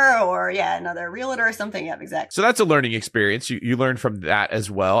partner or another realtor or something. Yeah, exactly. So that's a learning experience. You learned from that as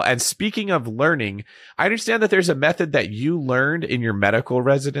well. And speaking of learning, I understand that there's a method that you learned in your medical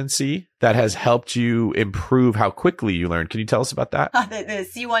residency that has helped you improve how quickly you learn. Can you tell us about that? The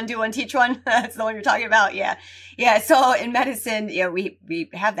see one, do one, teach one. That's the one you're talking about. Yeah. Yeah. So in medicine, we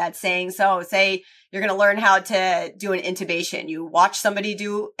have that saying. So say you're going to learn how to do an intubation. You watch somebody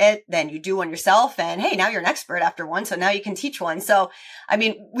do it, then you do one yourself. And hey, now you're an expert after one. So now you can teach one. So, I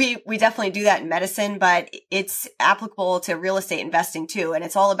mean, we definitely do that in medicine, but it's applicable to real estate investing too. And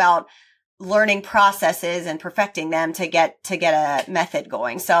it's all about learning processes and perfecting them to get a method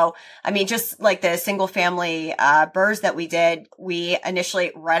going. So, I mean, just like the single family BRRRRs that we did, we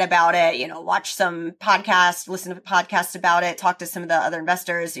initially read about it, watched some podcasts, listened to podcasts about it, talked to some of the other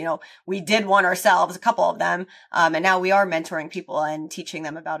investors. We did one ourselves, a couple of them. And now we are mentoring people and teaching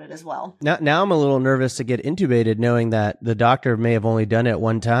them about it as well. Now I'm a little nervous to get intubated knowing that the doctor may have only done it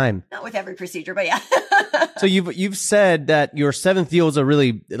one time. Not with every procedure, but yeah. So you've said that your seventh deal is a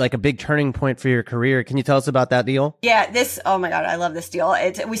really like a big turning point for your career. Can you tell us about that deal? Yeah, oh my God, I love this deal.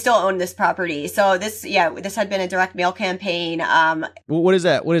 We still own this property. So this had been a direct mail campaign. What does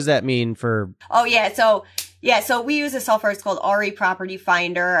that mean for? Oh yeah. So we use a software. It's called RE Property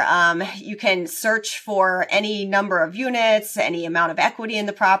Finder. You can search for any number of units, any amount of equity in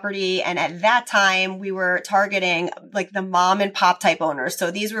the property. And at that time, we were targeting like the mom and pop type owners.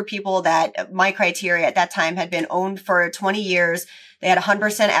 So these were people that my criteria at that time had been owned for 20 years. They had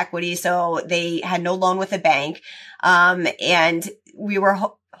 100% equity. So they had no loan with a bank. And we were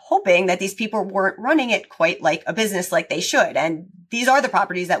hoping that these people weren't running it quite like a business like they should. And these are the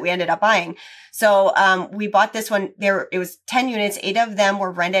properties that we ended up buying. So, we bought this one there. It was 10 units. 8 of them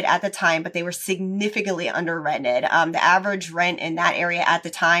were rented at the time, but they were significantly under rented. The average rent in that area at the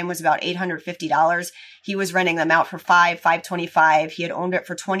time was about $850. He was renting them out for $525. He had owned it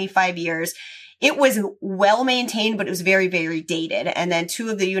for 25 years. It was well maintained, but it was very, very dated. And then 2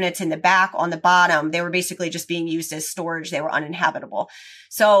 of the units in the back on the bottom, they were basically just being used as storage. They were uninhabitable.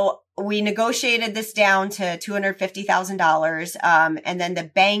 So we negotiated this down to $250,000. And then the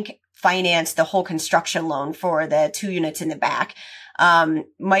bank financed the whole construction loan for the 2 units in the back.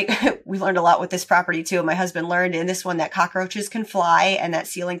 We learned a lot with this property too. My husband learned in this one that cockroaches can fly and that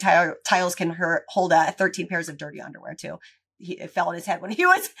ceiling tiles can hold 13 pairs of dirty underwear too. It fell on his head when he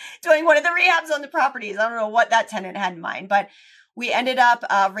was doing one of the rehabs on the properties. I don't know what that tenant had in mind, but we ended up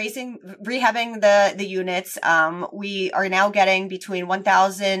rehabbing the units. We are now getting between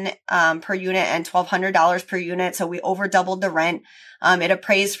 $1,000 per unit and $1,200 per unit. So we over doubled the rent. It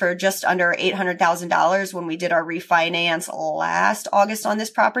appraised for just under $800,000 when we did our refinance last August on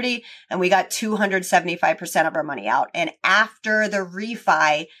this property, and we got 275% of our money out. And after the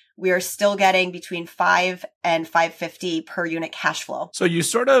refi, we are still getting between $5 and $550 per unit cash flow. So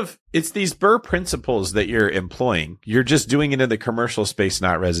it's these BRRRR principles that you're employing. You're just doing it in the commercial space,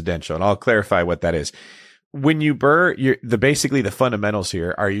 not residential. And I'll clarify what that is. When you BRRRR, basically the fundamentals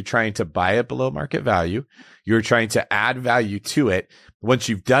here are you trying to buy it below market value. You're trying to add value to it. Once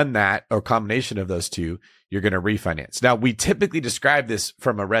you've done that, or a combination of those two, you're going to refinance. Now, we typically describe this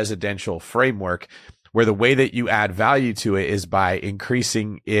from a residential framework, where the way that you add value to it is by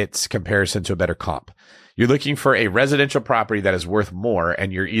increasing its comparison to a better comp. You're looking for a residential property that is worth more,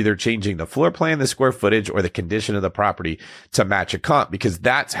 and you're either changing the floor plan, the square footage, or the condition of the property to match a comp, because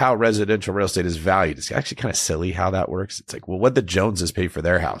that's how residential real estate is valued. It's actually kind of silly how that works. It's like, well, what'd the Joneses pay for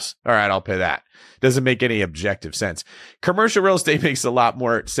their house? All right, I'll pay that. Doesn't make any objective sense. Commercial real estate makes a lot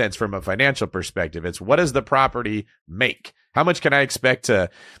more sense from a financial perspective. It's what does the property make? How much can I expect to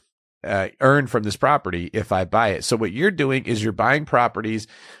earn from this property if I buy it? So what you're doing is you're buying properties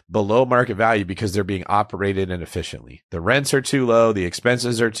below market value because they're being operated inefficiently. The rents are too low. The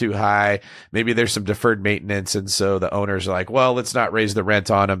expenses are too high. Maybe there's some deferred maintenance. And so the owners are like, well, let's not raise the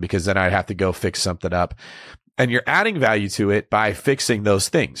rent on them because then I'd have to go fix something up. And you're adding value to it by fixing those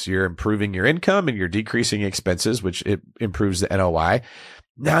things. You're improving your income and you're decreasing expenses, which it improves the NOI.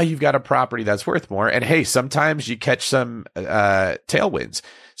 Now you've got a property that's worth more. And hey, sometimes you catch some tailwinds.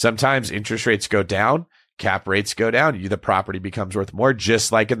 Sometimes interest rates go down, cap rates go down. The property becomes worth more,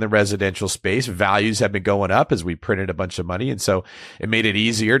 just like in the residential space. Values have been going up as we printed a bunch of money. And so it made it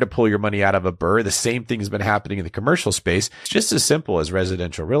easier to pull your money out of a BRRRR. The same thing has been happening in the commercial space. It's just as simple as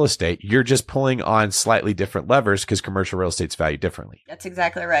residential real estate. You're just pulling on slightly different levers because commercial real estate's valued differently. That's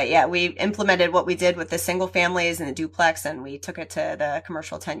exactly right. Yeah, we implemented what we did with the single families and the duplex, and we took it to the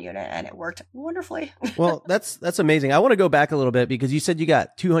commercial 10 unit, and it worked wonderfully. Well, that's amazing. I want to go back a little bit because you said you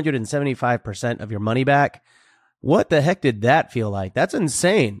got 275% of your money back. What the heck did that feel like? That's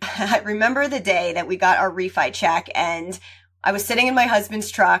insane. I remember the day that we got our refi check, and I was sitting in my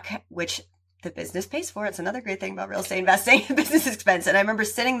husband's truck, which the business pays for it. It's another great thing about real estate investing, business expense. And I remember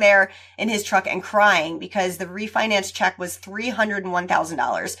sitting there in his truck and crying because the refinance check was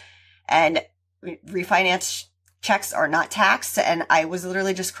 $301,000, and refinance checks are not taxed. And I was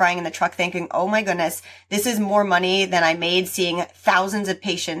literally just crying in the truck thinking, oh my goodness, this is more money than I made seeing thousands of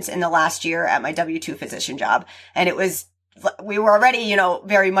patients in the last year at my W-2 physician job. And we were already,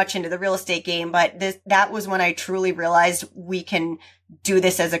 very much into the real estate game, but that was when I truly realized we can do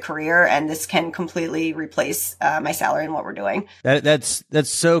this as a career, and this can completely replace my salary and what we're doing. That's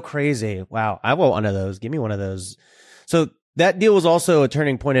so crazy. Wow. I want one of those. Give me one of those. So that deal was also a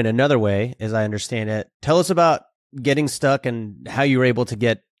turning point in another way, as I understand it. Tell us about getting stuck and how you were able to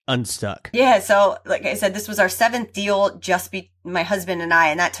get unstuck. Yeah. So like I said, this was our 7th deal, my husband and I,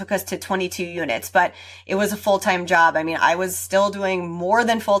 and that took us to 22 units, but it was a full-time job. I mean, I was still doing more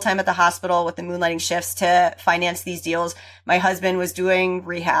than full-time at the hospital with the moonlighting shifts to finance these deals. My husband was doing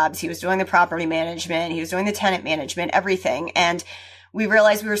rehabs. He was doing the property management. He was doing the tenant management, everything. And we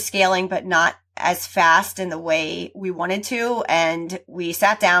realized we were scaling, but not as fast in the way we wanted to. And we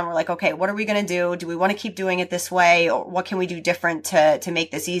sat down, we're like, okay, what are we going to do? Do we want to keep doing it this way? Or what can we do different to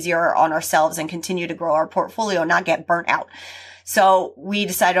make this easier on ourselves and continue to grow our portfolio and not get burnt out? So we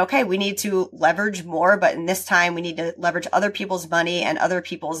decided, okay, we need to leverage more, but in this time we need to leverage other people's money and other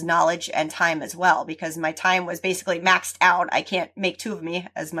people's knowledge and time as well, because my time was basically maxed out. I can't make 2 of me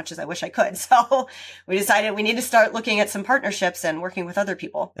as much as I wish I could. So we decided we need to start looking at some partnerships and working with other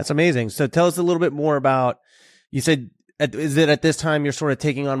people. That's amazing. So tell us a little bit more about, you said, is it at this time you're sort of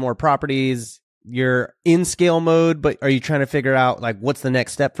taking on more properties? You're in scale mode, but are you trying to figure out like what's the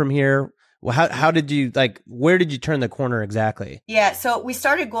next step from here? Well, how did you where did you turn the corner exactly? Yeah. So we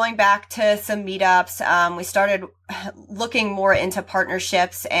started going back to some meetups. We started looking more into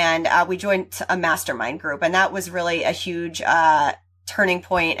partnerships, and we joined a mastermind group, and that was really a huge, turning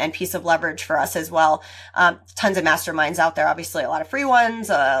point and piece of leverage for us as well. Tons of masterminds out there, obviously a lot of free ones,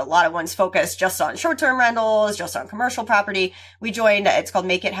 a lot of ones focused just on short-term rentals, just on commercial property. We joined, it's called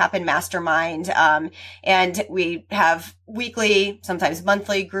Make It Happen Mastermind. And we have weekly, sometimes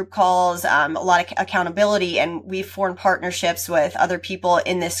monthly group calls, a lot of accountability, and we formed partnerships with other people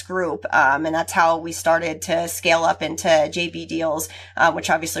in this group. And that's how we started to scale up into JV deals, which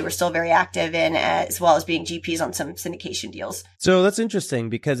obviously we're still very active in, as well as being GPs on some syndication deals. So that's interesting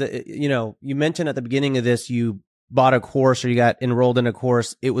because, you mentioned at the beginning of this, you bought a course or you got enrolled in a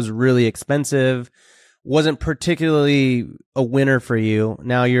course. It was really expensive, wasn't particularly a winner for you.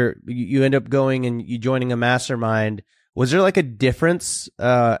 Now you end up going and you joining a mastermind. Was there like a difference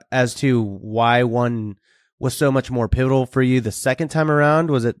as to why one was so much more pivotal for you the second time around?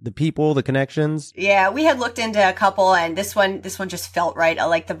 Was it the people, the connections? Yeah, we had looked into a couple, and this one just felt right. I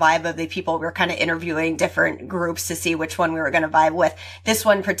like the vibe of the people. We were kind of interviewing different groups to see which one we were going to vibe with. This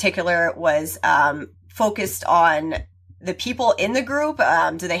one in particular was focused on the people in the group.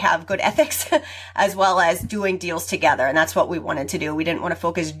 Do they have good ethics, as well as doing deals together? And that's what we wanted to do. We didn't want to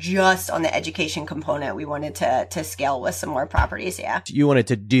focus just on the education component. We wanted to scale with some more properties. Yeah. You wanted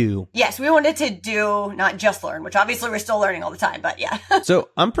to do. Yes, we wanted to do, not just learn, which obviously we're still learning all the time, but yeah. So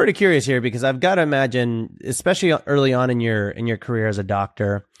I'm pretty curious here because I've got to imagine, especially early on in your career as a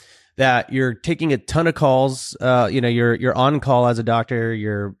doctor, that you're taking a ton of calls. You're on call as a doctor.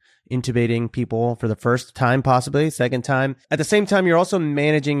 You're intubating people for the first time, possibly second time. At the same time, you're also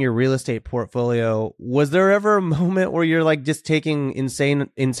managing your real estate portfolio. Was there ever a moment where you're like just taking insane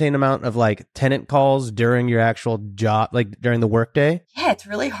amount of like tenant calls during your actual job, like during the workday? Yeah, it's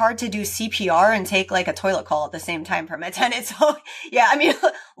really hard to do CPR and take like a toilet call at the same time from a tenant. So yeah, I mean,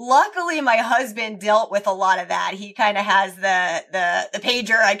 luckily my husband dealt with a lot of that. He kind of has the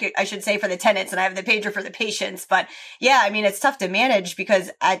pager, I should say, for the tenants, and I have the pager for the patients. But yeah, I mean, it's tough to manage because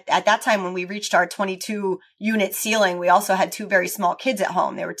at that time when we reached our 22 unit ceiling, we also had 2 very small kids at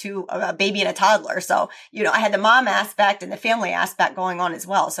home. There were 2, a baby and a toddler. So, I had the mom aspect and the family aspect going on as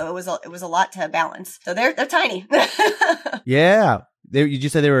well. So it was a lot to balance. So they're tiny. Yeah. You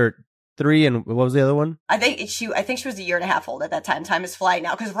just said they were 3, and what was the other one? I think she was 1.5 years old at that time. Time is flying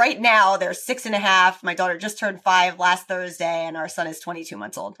now. Cause right now they're 6.5. My daughter just turned 5 last Thursday, and our son is 22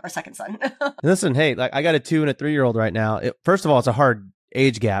 months old, our second son. Listen, hey, like I got a 2 and a 3-year-old right now. First of all, it's a hard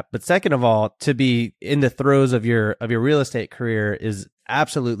age gap, but second of all, to be in the throes of your real estate career is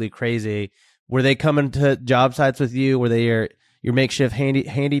absolutely crazy. Were they coming to job sites with you? Were they your makeshift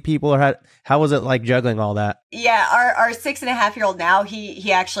handy people, or how was it like juggling all that? Yeah, our 6.5-year-old now,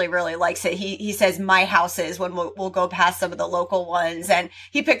 he actually really likes it. He says my houses when we'll go past some of the local ones, and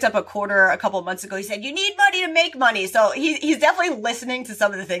he picked up a quarter a couple of months ago. He said, you need money to make money. So he's definitely listening to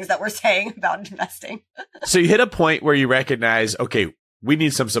some of the things that we're saying about investing. So you hit a point where you recognize, okay, we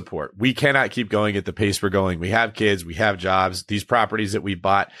need some support. We cannot keep going at the pace we're going. We have kids, we have jobs, these properties that we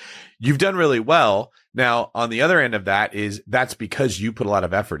bought. You've done really well. Now, on the other end of that is that's because you put a lot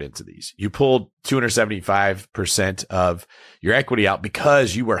of effort into these. You pulled 275% of your equity out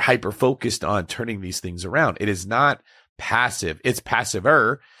because you were hyper focused on turning these things around. It is not passive. It's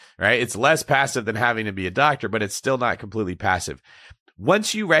passiver, right? It's less passive than having to be a doctor, but it's still not completely passive.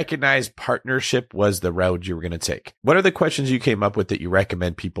 Once you recognize partnership was the road you were going to take, what are the questions you came up with that you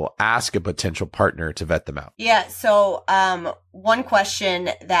recommend people ask a potential partner to vet them out? Yeah. So, one question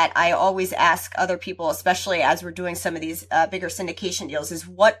that I always ask other people, especially as we're doing some of these bigger syndication deals, is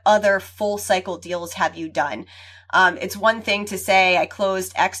what other full cycle deals have you done? It's one thing to say I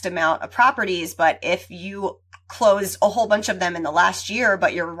closed X amount of properties, but if you closed a whole bunch of them in the last year,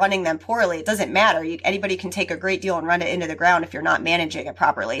 but you're running them poorly, it doesn't matter. Anybody can take a great deal and run it into the ground if you're not managing it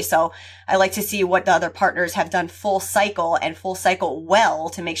properly. So I like to see what the other partners have done full cycle and full cycle well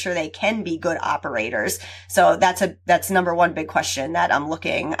to make sure they can be good operators. So that's number one big question that I'm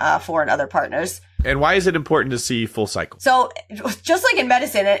looking for in other partners. And why is it important to see full cycle? So just like in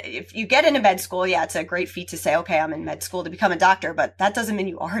medicine, if you get into med school, yeah, it's a great feat to say, okay, I'm in med school to become a doctor, but that doesn't mean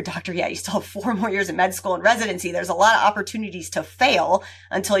you are a doctor yet. You still have 4 more years of med school and residency. There's a lot of opportunities to fail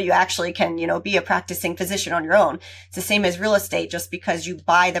until you actually can, be a practicing physician on your own. It's the same as real estate. Just because you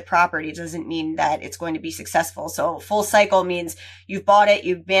buy the property doesn't mean that it's going to be successful. So full cycle means you've bought it,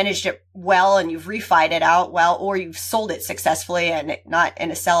 you've managed it well, and you've refied it out well, or you've sold it successfully and not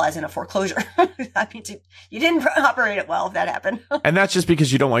in a sell as in a foreclosure. I mean, you didn't operate it well if that happened. And that's just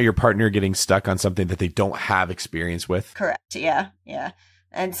because you don't want your partner getting stuck on something that they don't have experience with. Correct. Yeah.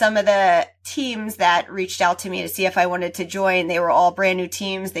 And some of the teams that reached out to me to see if I wanted to join, they were all brand new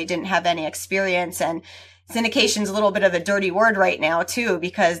teams. They didn't have any experience. And syndication's a little bit of a dirty word right now too,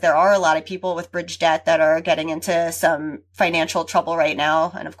 because there are a lot of people with bridge debt that are getting into some financial trouble right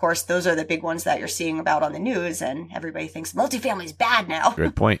now. And of course, those are the big ones that you're seing about on the news, and everybody thinks multifamily is bad now.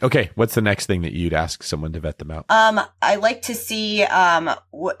 Good point. Okay. What's the next thing that you'd ask someone to vet them out? I like to see,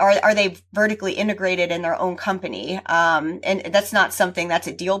 are they vertically integrated in their own company? And that's not something that's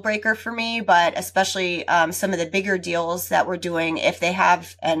a deal breaker for me, but especially, some of the bigger deals that we're doing, if they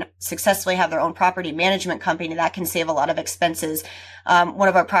have and successfully have their own property management company, that can save a lot of expenses. One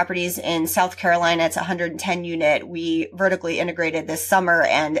of our properties in South Carolina, it's a 110 unit. We vertically integrated this summer,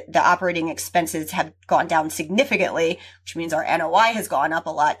 and the operating expenses have gone down significantly, which means our NOI has gone up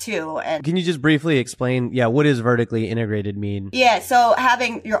a lot too. And can you just briefly explain, what does vertically integrated mean? Yeah. So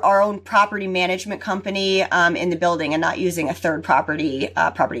having our own property management company, in the building and not using a third property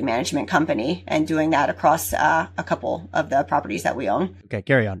management company, and doing that across, a couple of the properties that we own. Okay.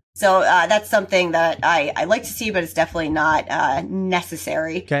 Carry on. So, that's something that I like to see, but it's definitely not,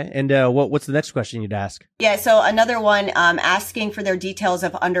 necessary. Okay. And what's the next question you'd ask? Yeah. So another one, asking for their details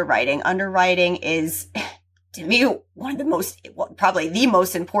of underwriting. Underwriting is, to me, one of the probably the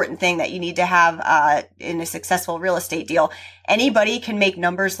most important thing that you need to have, in a successful real estate deal. Anybody can make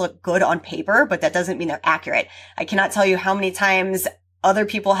numbers look good on paper, but that doesn't mean they're accurate. I cannot tell you how many times other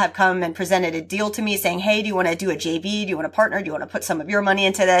people have come and presented a deal to me saying, hey, do you want to do a JV? Do you want to partner? Do you want to put some of your money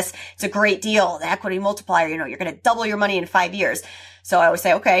into this? It's a great deal. The equity multiplier, you're going to double your money in 5 years. So I always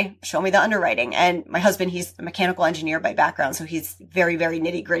say, okay, show me the underwriting. And my husband, he's a mechanical engineer by background, so he's very, very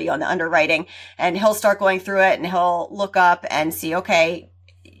nitty gritty on the underwriting. And he'll start going through it, and he'll look up and see, okay,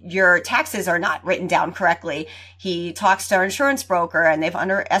 your taxes are not written down correctly. He talks to our insurance broker, and they've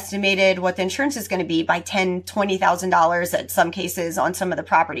underestimated what the insurance is going to be by $10,000, $20,000 at some cases on some of the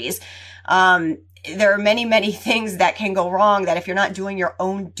properties. There are many, many things that can go wrong, that if you're not doing your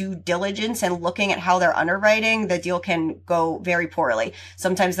own due diligence and looking at how they're underwriting, the deal can go very poorly.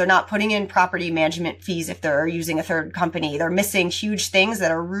 Sometimes they're not putting in property management fees if they're using a third company. They're missing huge things that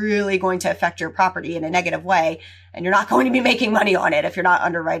are really going to affect your property in a negative way, and you're not going to be making money on it if you're not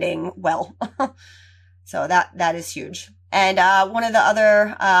underwriting well. So that is huge. And one of the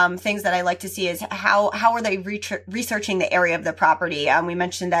other things that I like to see is how are they researching the area of the property? We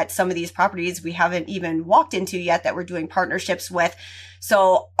mentioned that some of these properties we haven't even walked into yet that we're doing partnerships with.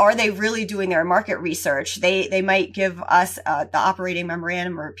 So are they really doing their market research? They might give us the operating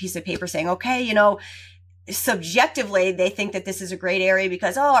memorandum or a piece of paper saying, okay, subjectively, they think that this is a great area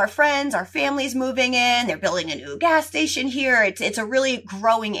because, our friends, our family's moving in, they're building a new gas station here. It's a really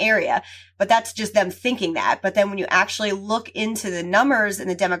growing area, but that's just them thinking that. But then when you actually look into the numbers and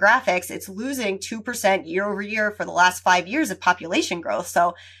the demographics, it's losing 2% year over year for the last 5 years of population growth.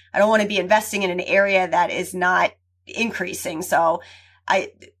 So I don't want to be investing in an area that is not increasing. So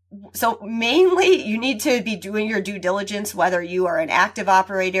So mainly you need to be doing your due diligence, whether you are an active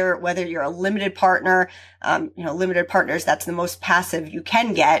operator, whether you're a limited partner. Limited partners, that's the most passive you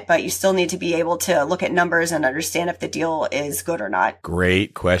can get, but you still need to be able to look at numbers and understand if the deal is good or not.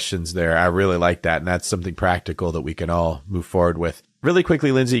 Great questions there. I really like that. And that's something practical that we can all move forward with. Really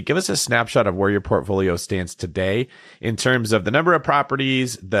quickly, Lindsey, give us a snapshot of where your portfolio stands today in terms of the number of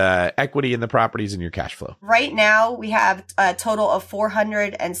properties, the equity in the properties, and your cash flow. Right now, we have a total of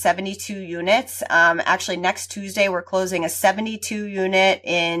 472 units. Actually, next Tuesday, we're closing a 72 unit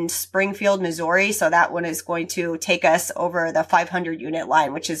in Springfield, Missouri. So that one is going to take us over the 500 unit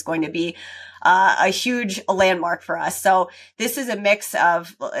line, which is going to be a huge landmark for us. So this is a mix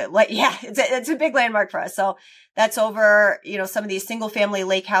of, it's a big landmark for us. So that's over, some of these single family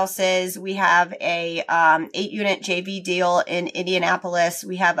lake houses. We have a 8-unit JV deal in Indianapolis.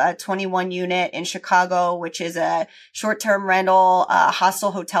 We have a 21 unit in Chicago, which is a short-term rental,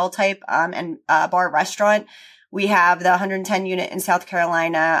 hostel hotel type, and bar restaurant. We have the 110 unit in South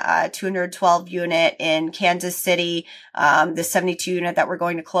Carolina, 212 unit in Kansas City, the 72 unit that we're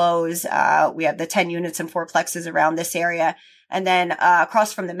going to close. We have the 10 units and fourplexes around this area. And then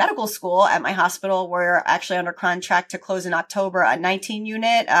across from the medical school at my hospital, we're actually under contract to close in October a 19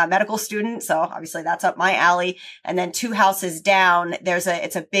 unit medical student. So obviously that's up my alley. And then 2 houses down,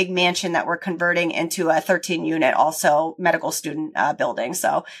 it's a big mansion that we're converting into a 13 unit also medical student building.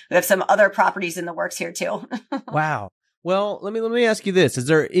 So we have some other properties in the works here too. Wow. Well, let me ask you this. Is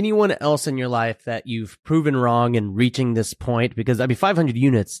there anyone else in your life that you've proven wrong in reaching this point? Because 500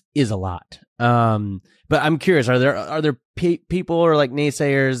 units is a lot. But I'm curious, are there people or like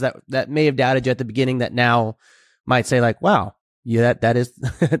naysayers that may have doubted you at the beginning that now might say like, wow, yeah, that is,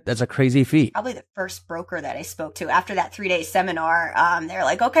 that's a crazy feat. Probably the first broker that I spoke to after that 3-day seminar, they're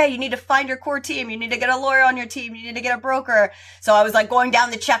like, okay, you need to find your core team. You need to get a lawyer on your team. You need to get a broker. So I was like going down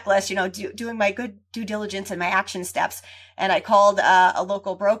the checklist, doing my good due diligence and my action steps. And I called a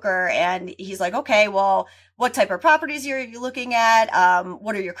local broker and he's like, okay, well, what type of properties are you looking at?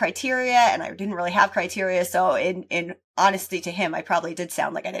 What are your criteria? And I didn't really have criteria. So in honesty to him, I probably did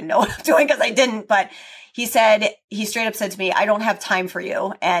sound like I didn't know what I'm doing because I didn't. But he straight up said to me, I don't have time for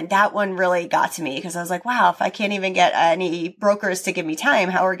you. And that one really got to me because I was like, wow, if I can't even get any brokers to give me time,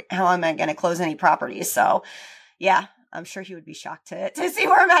 how am I going to close any properties? So yeah. I'm sure he would be shocked to see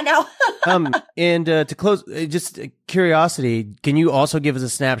where I'm at now. And to close, just curiosity, can you also give us a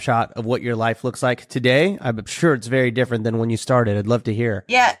snapshot of what your life looks like today? I'm sure it's very different than when you started. I'd love to hear.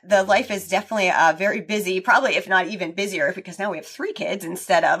 Yeah, the life is definitely very busy, probably if not even busier because now we have 3 kids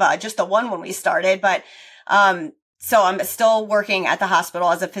instead of just the one when we started. But so I'm still working at the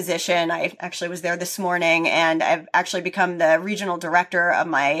hospital as a physician. I actually was there this morning and I've actually become the regional director of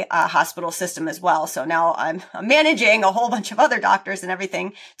my hospital system as well. So now I'm managing a whole bunch of other doctors and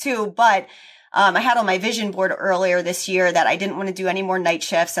everything too. But I had on my vision board earlier this year that I didn't want to do any more night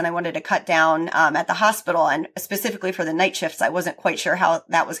shifts and I wanted to cut down at the hospital. And specifically for the night shifts, I wasn't quite sure how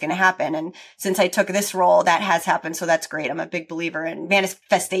that was going to happen. And since I took this role, that has happened. So that's great. I'm a big believer in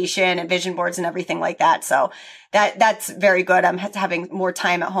manifestation and vision boards and everything like that. So that's very good. I'm having more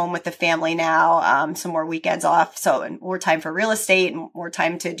time at home with the family now, some more weekends off. So and more time for real estate and more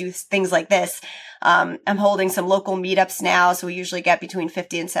time to do things like this. I'm holding some local meetups now. So we usually get between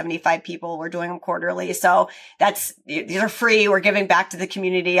 50 and 75 people. We're doing them quarterly. So these are free. We're giving back to the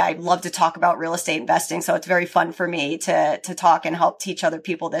community. I love to talk about real estate investing. So it's very fun for me to talk and help teach other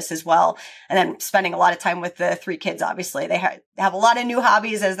people this as well. And then spending a lot of time with the 3 kids. Obviously they have a lot of new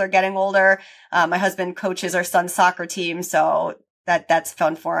hobbies as they're getting older. My husband coaches our son's soccer team. So that's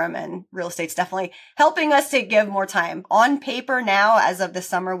fun for him, and real estate's definitely helping us to give more time. On paper now, as of the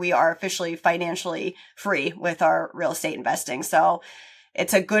summer, we are officially financially free with our real estate investing. So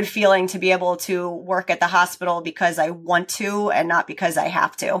it's a good feeling to be able to work at the hospital because I want to and not because I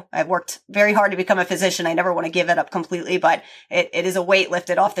have to. I've worked very hard to become a physician. I never want to give it up completely, but it is a weight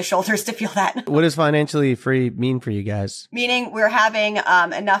lifted off the shoulders to feel that. What does financially free mean for you guys? Meaning we're having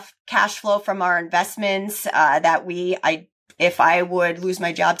enough cash flow from our investments that if I would lose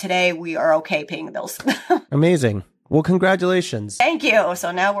my job today, we are okay paying the bills. Amazing. Well, congratulations. Thank you.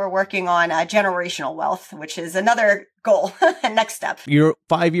 So now we're working on generational wealth, which is another goal, next step. You're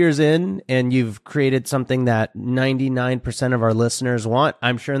 5 years in and you've created something that 99% of our listeners want.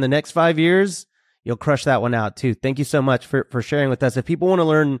 I'm sure in the next 5 years, you'll crush that one out too. Thank you so much for sharing with us. If people want to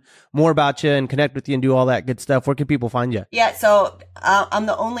learn more about you and connect with you and do all that good stuff, where can people find you? Yeah, so I'm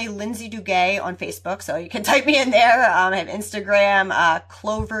the only Lindsey Duguet on Facebook, so you can type me in there. I have Instagram,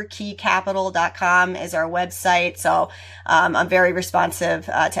 cloverkeycapital.com is our website. So I'm very responsive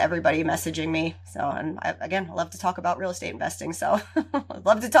to everybody messaging me. So, and I love to talk about real estate investing. So I'd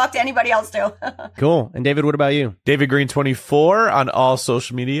love to talk to anybody else too. Cool. And David, what about you? David Green 24 on all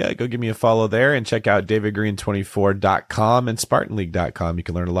social media. Go give me a follow there and check out davidgreen24.com and spartanleague.com. You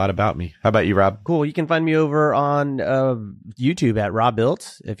can learn a lot about me. How about you, Rob? Cool. You can find me over on YouTube at Rob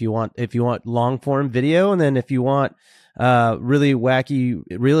Built if you want long form video, and then if you want really wacky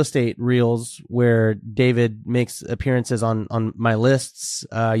real estate reels where David makes appearances on my lists,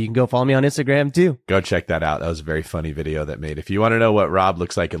 you can go follow me on Instagram too. Go check that out. That was a very funny video that made. If you want to know what Rob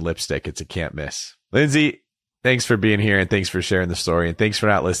looks like in lipstick, it's a can't miss. Lindsey, thanks for being here and thanks for sharing the story and thanks for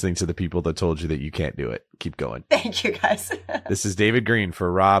not listening to the people that told you that you can't do it. Keep going. Thank you, guys. This is David Green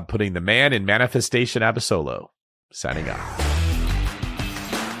for Rob, putting the man in manifestation Abasolo, signing off.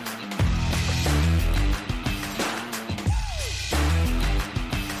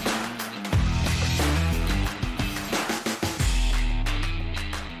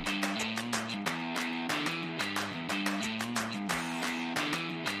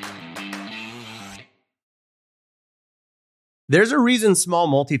 There's a reason small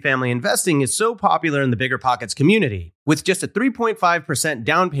multifamily investing is so popular in the Bigger Pockets community. With just a 3.5%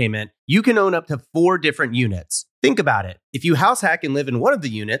 down payment, you can own up to 4 different units. Think about it. If you house hack and live in one of the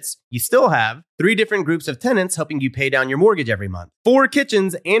units, you still have 3 different groups of tenants helping you pay down your mortgage every month, 4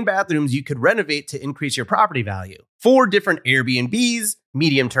 kitchens and bathrooms you could renovate to increase your property value, 4 different Airbnbs,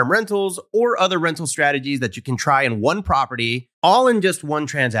 medium-term rentals, or other rental strategies that you can try in one property, all in just one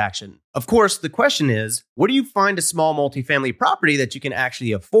transaction. Of course, the question is, where do you find a small multifamily property that you can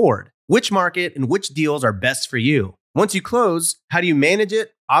actually afford? Which market and which deals are best for you? Once you close, how do you manage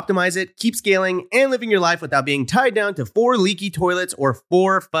it, optimize it, keep scaling, and living your life without being tied down to 4 leaky toilets or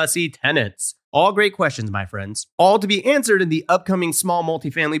 4 fussy tenants? All great questions, my friends. All to be answered in the upcoming Small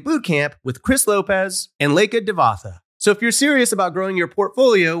Multifamily Bootcamp with Chris Lopez and Leica Devatha. So if you're serious about growing your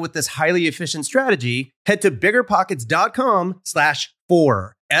portfolio with this highly efficient strategy, head to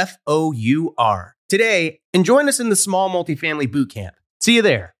biggerpockets.com/4, FOUR, today and join us in the Small Multifamily Bootcamp. See you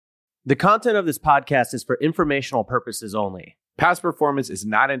there. The content of this podcast is for informational purposes only. Past performance is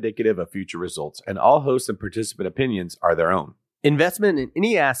not indicative of future results, and all host and participant opinions are their own. Investment in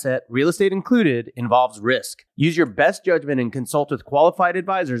any asset, real estate included, involves risk. Use your best judgment and consult with qualified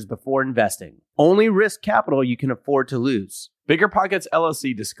advisors before investing. Only risk capital you can afford to lose. Bigger Pockets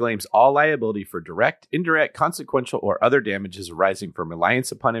LLC disclaims all liability for direct, indirect, consequential, or other damages arising from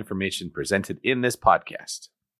reliance upon information presented in this podcast.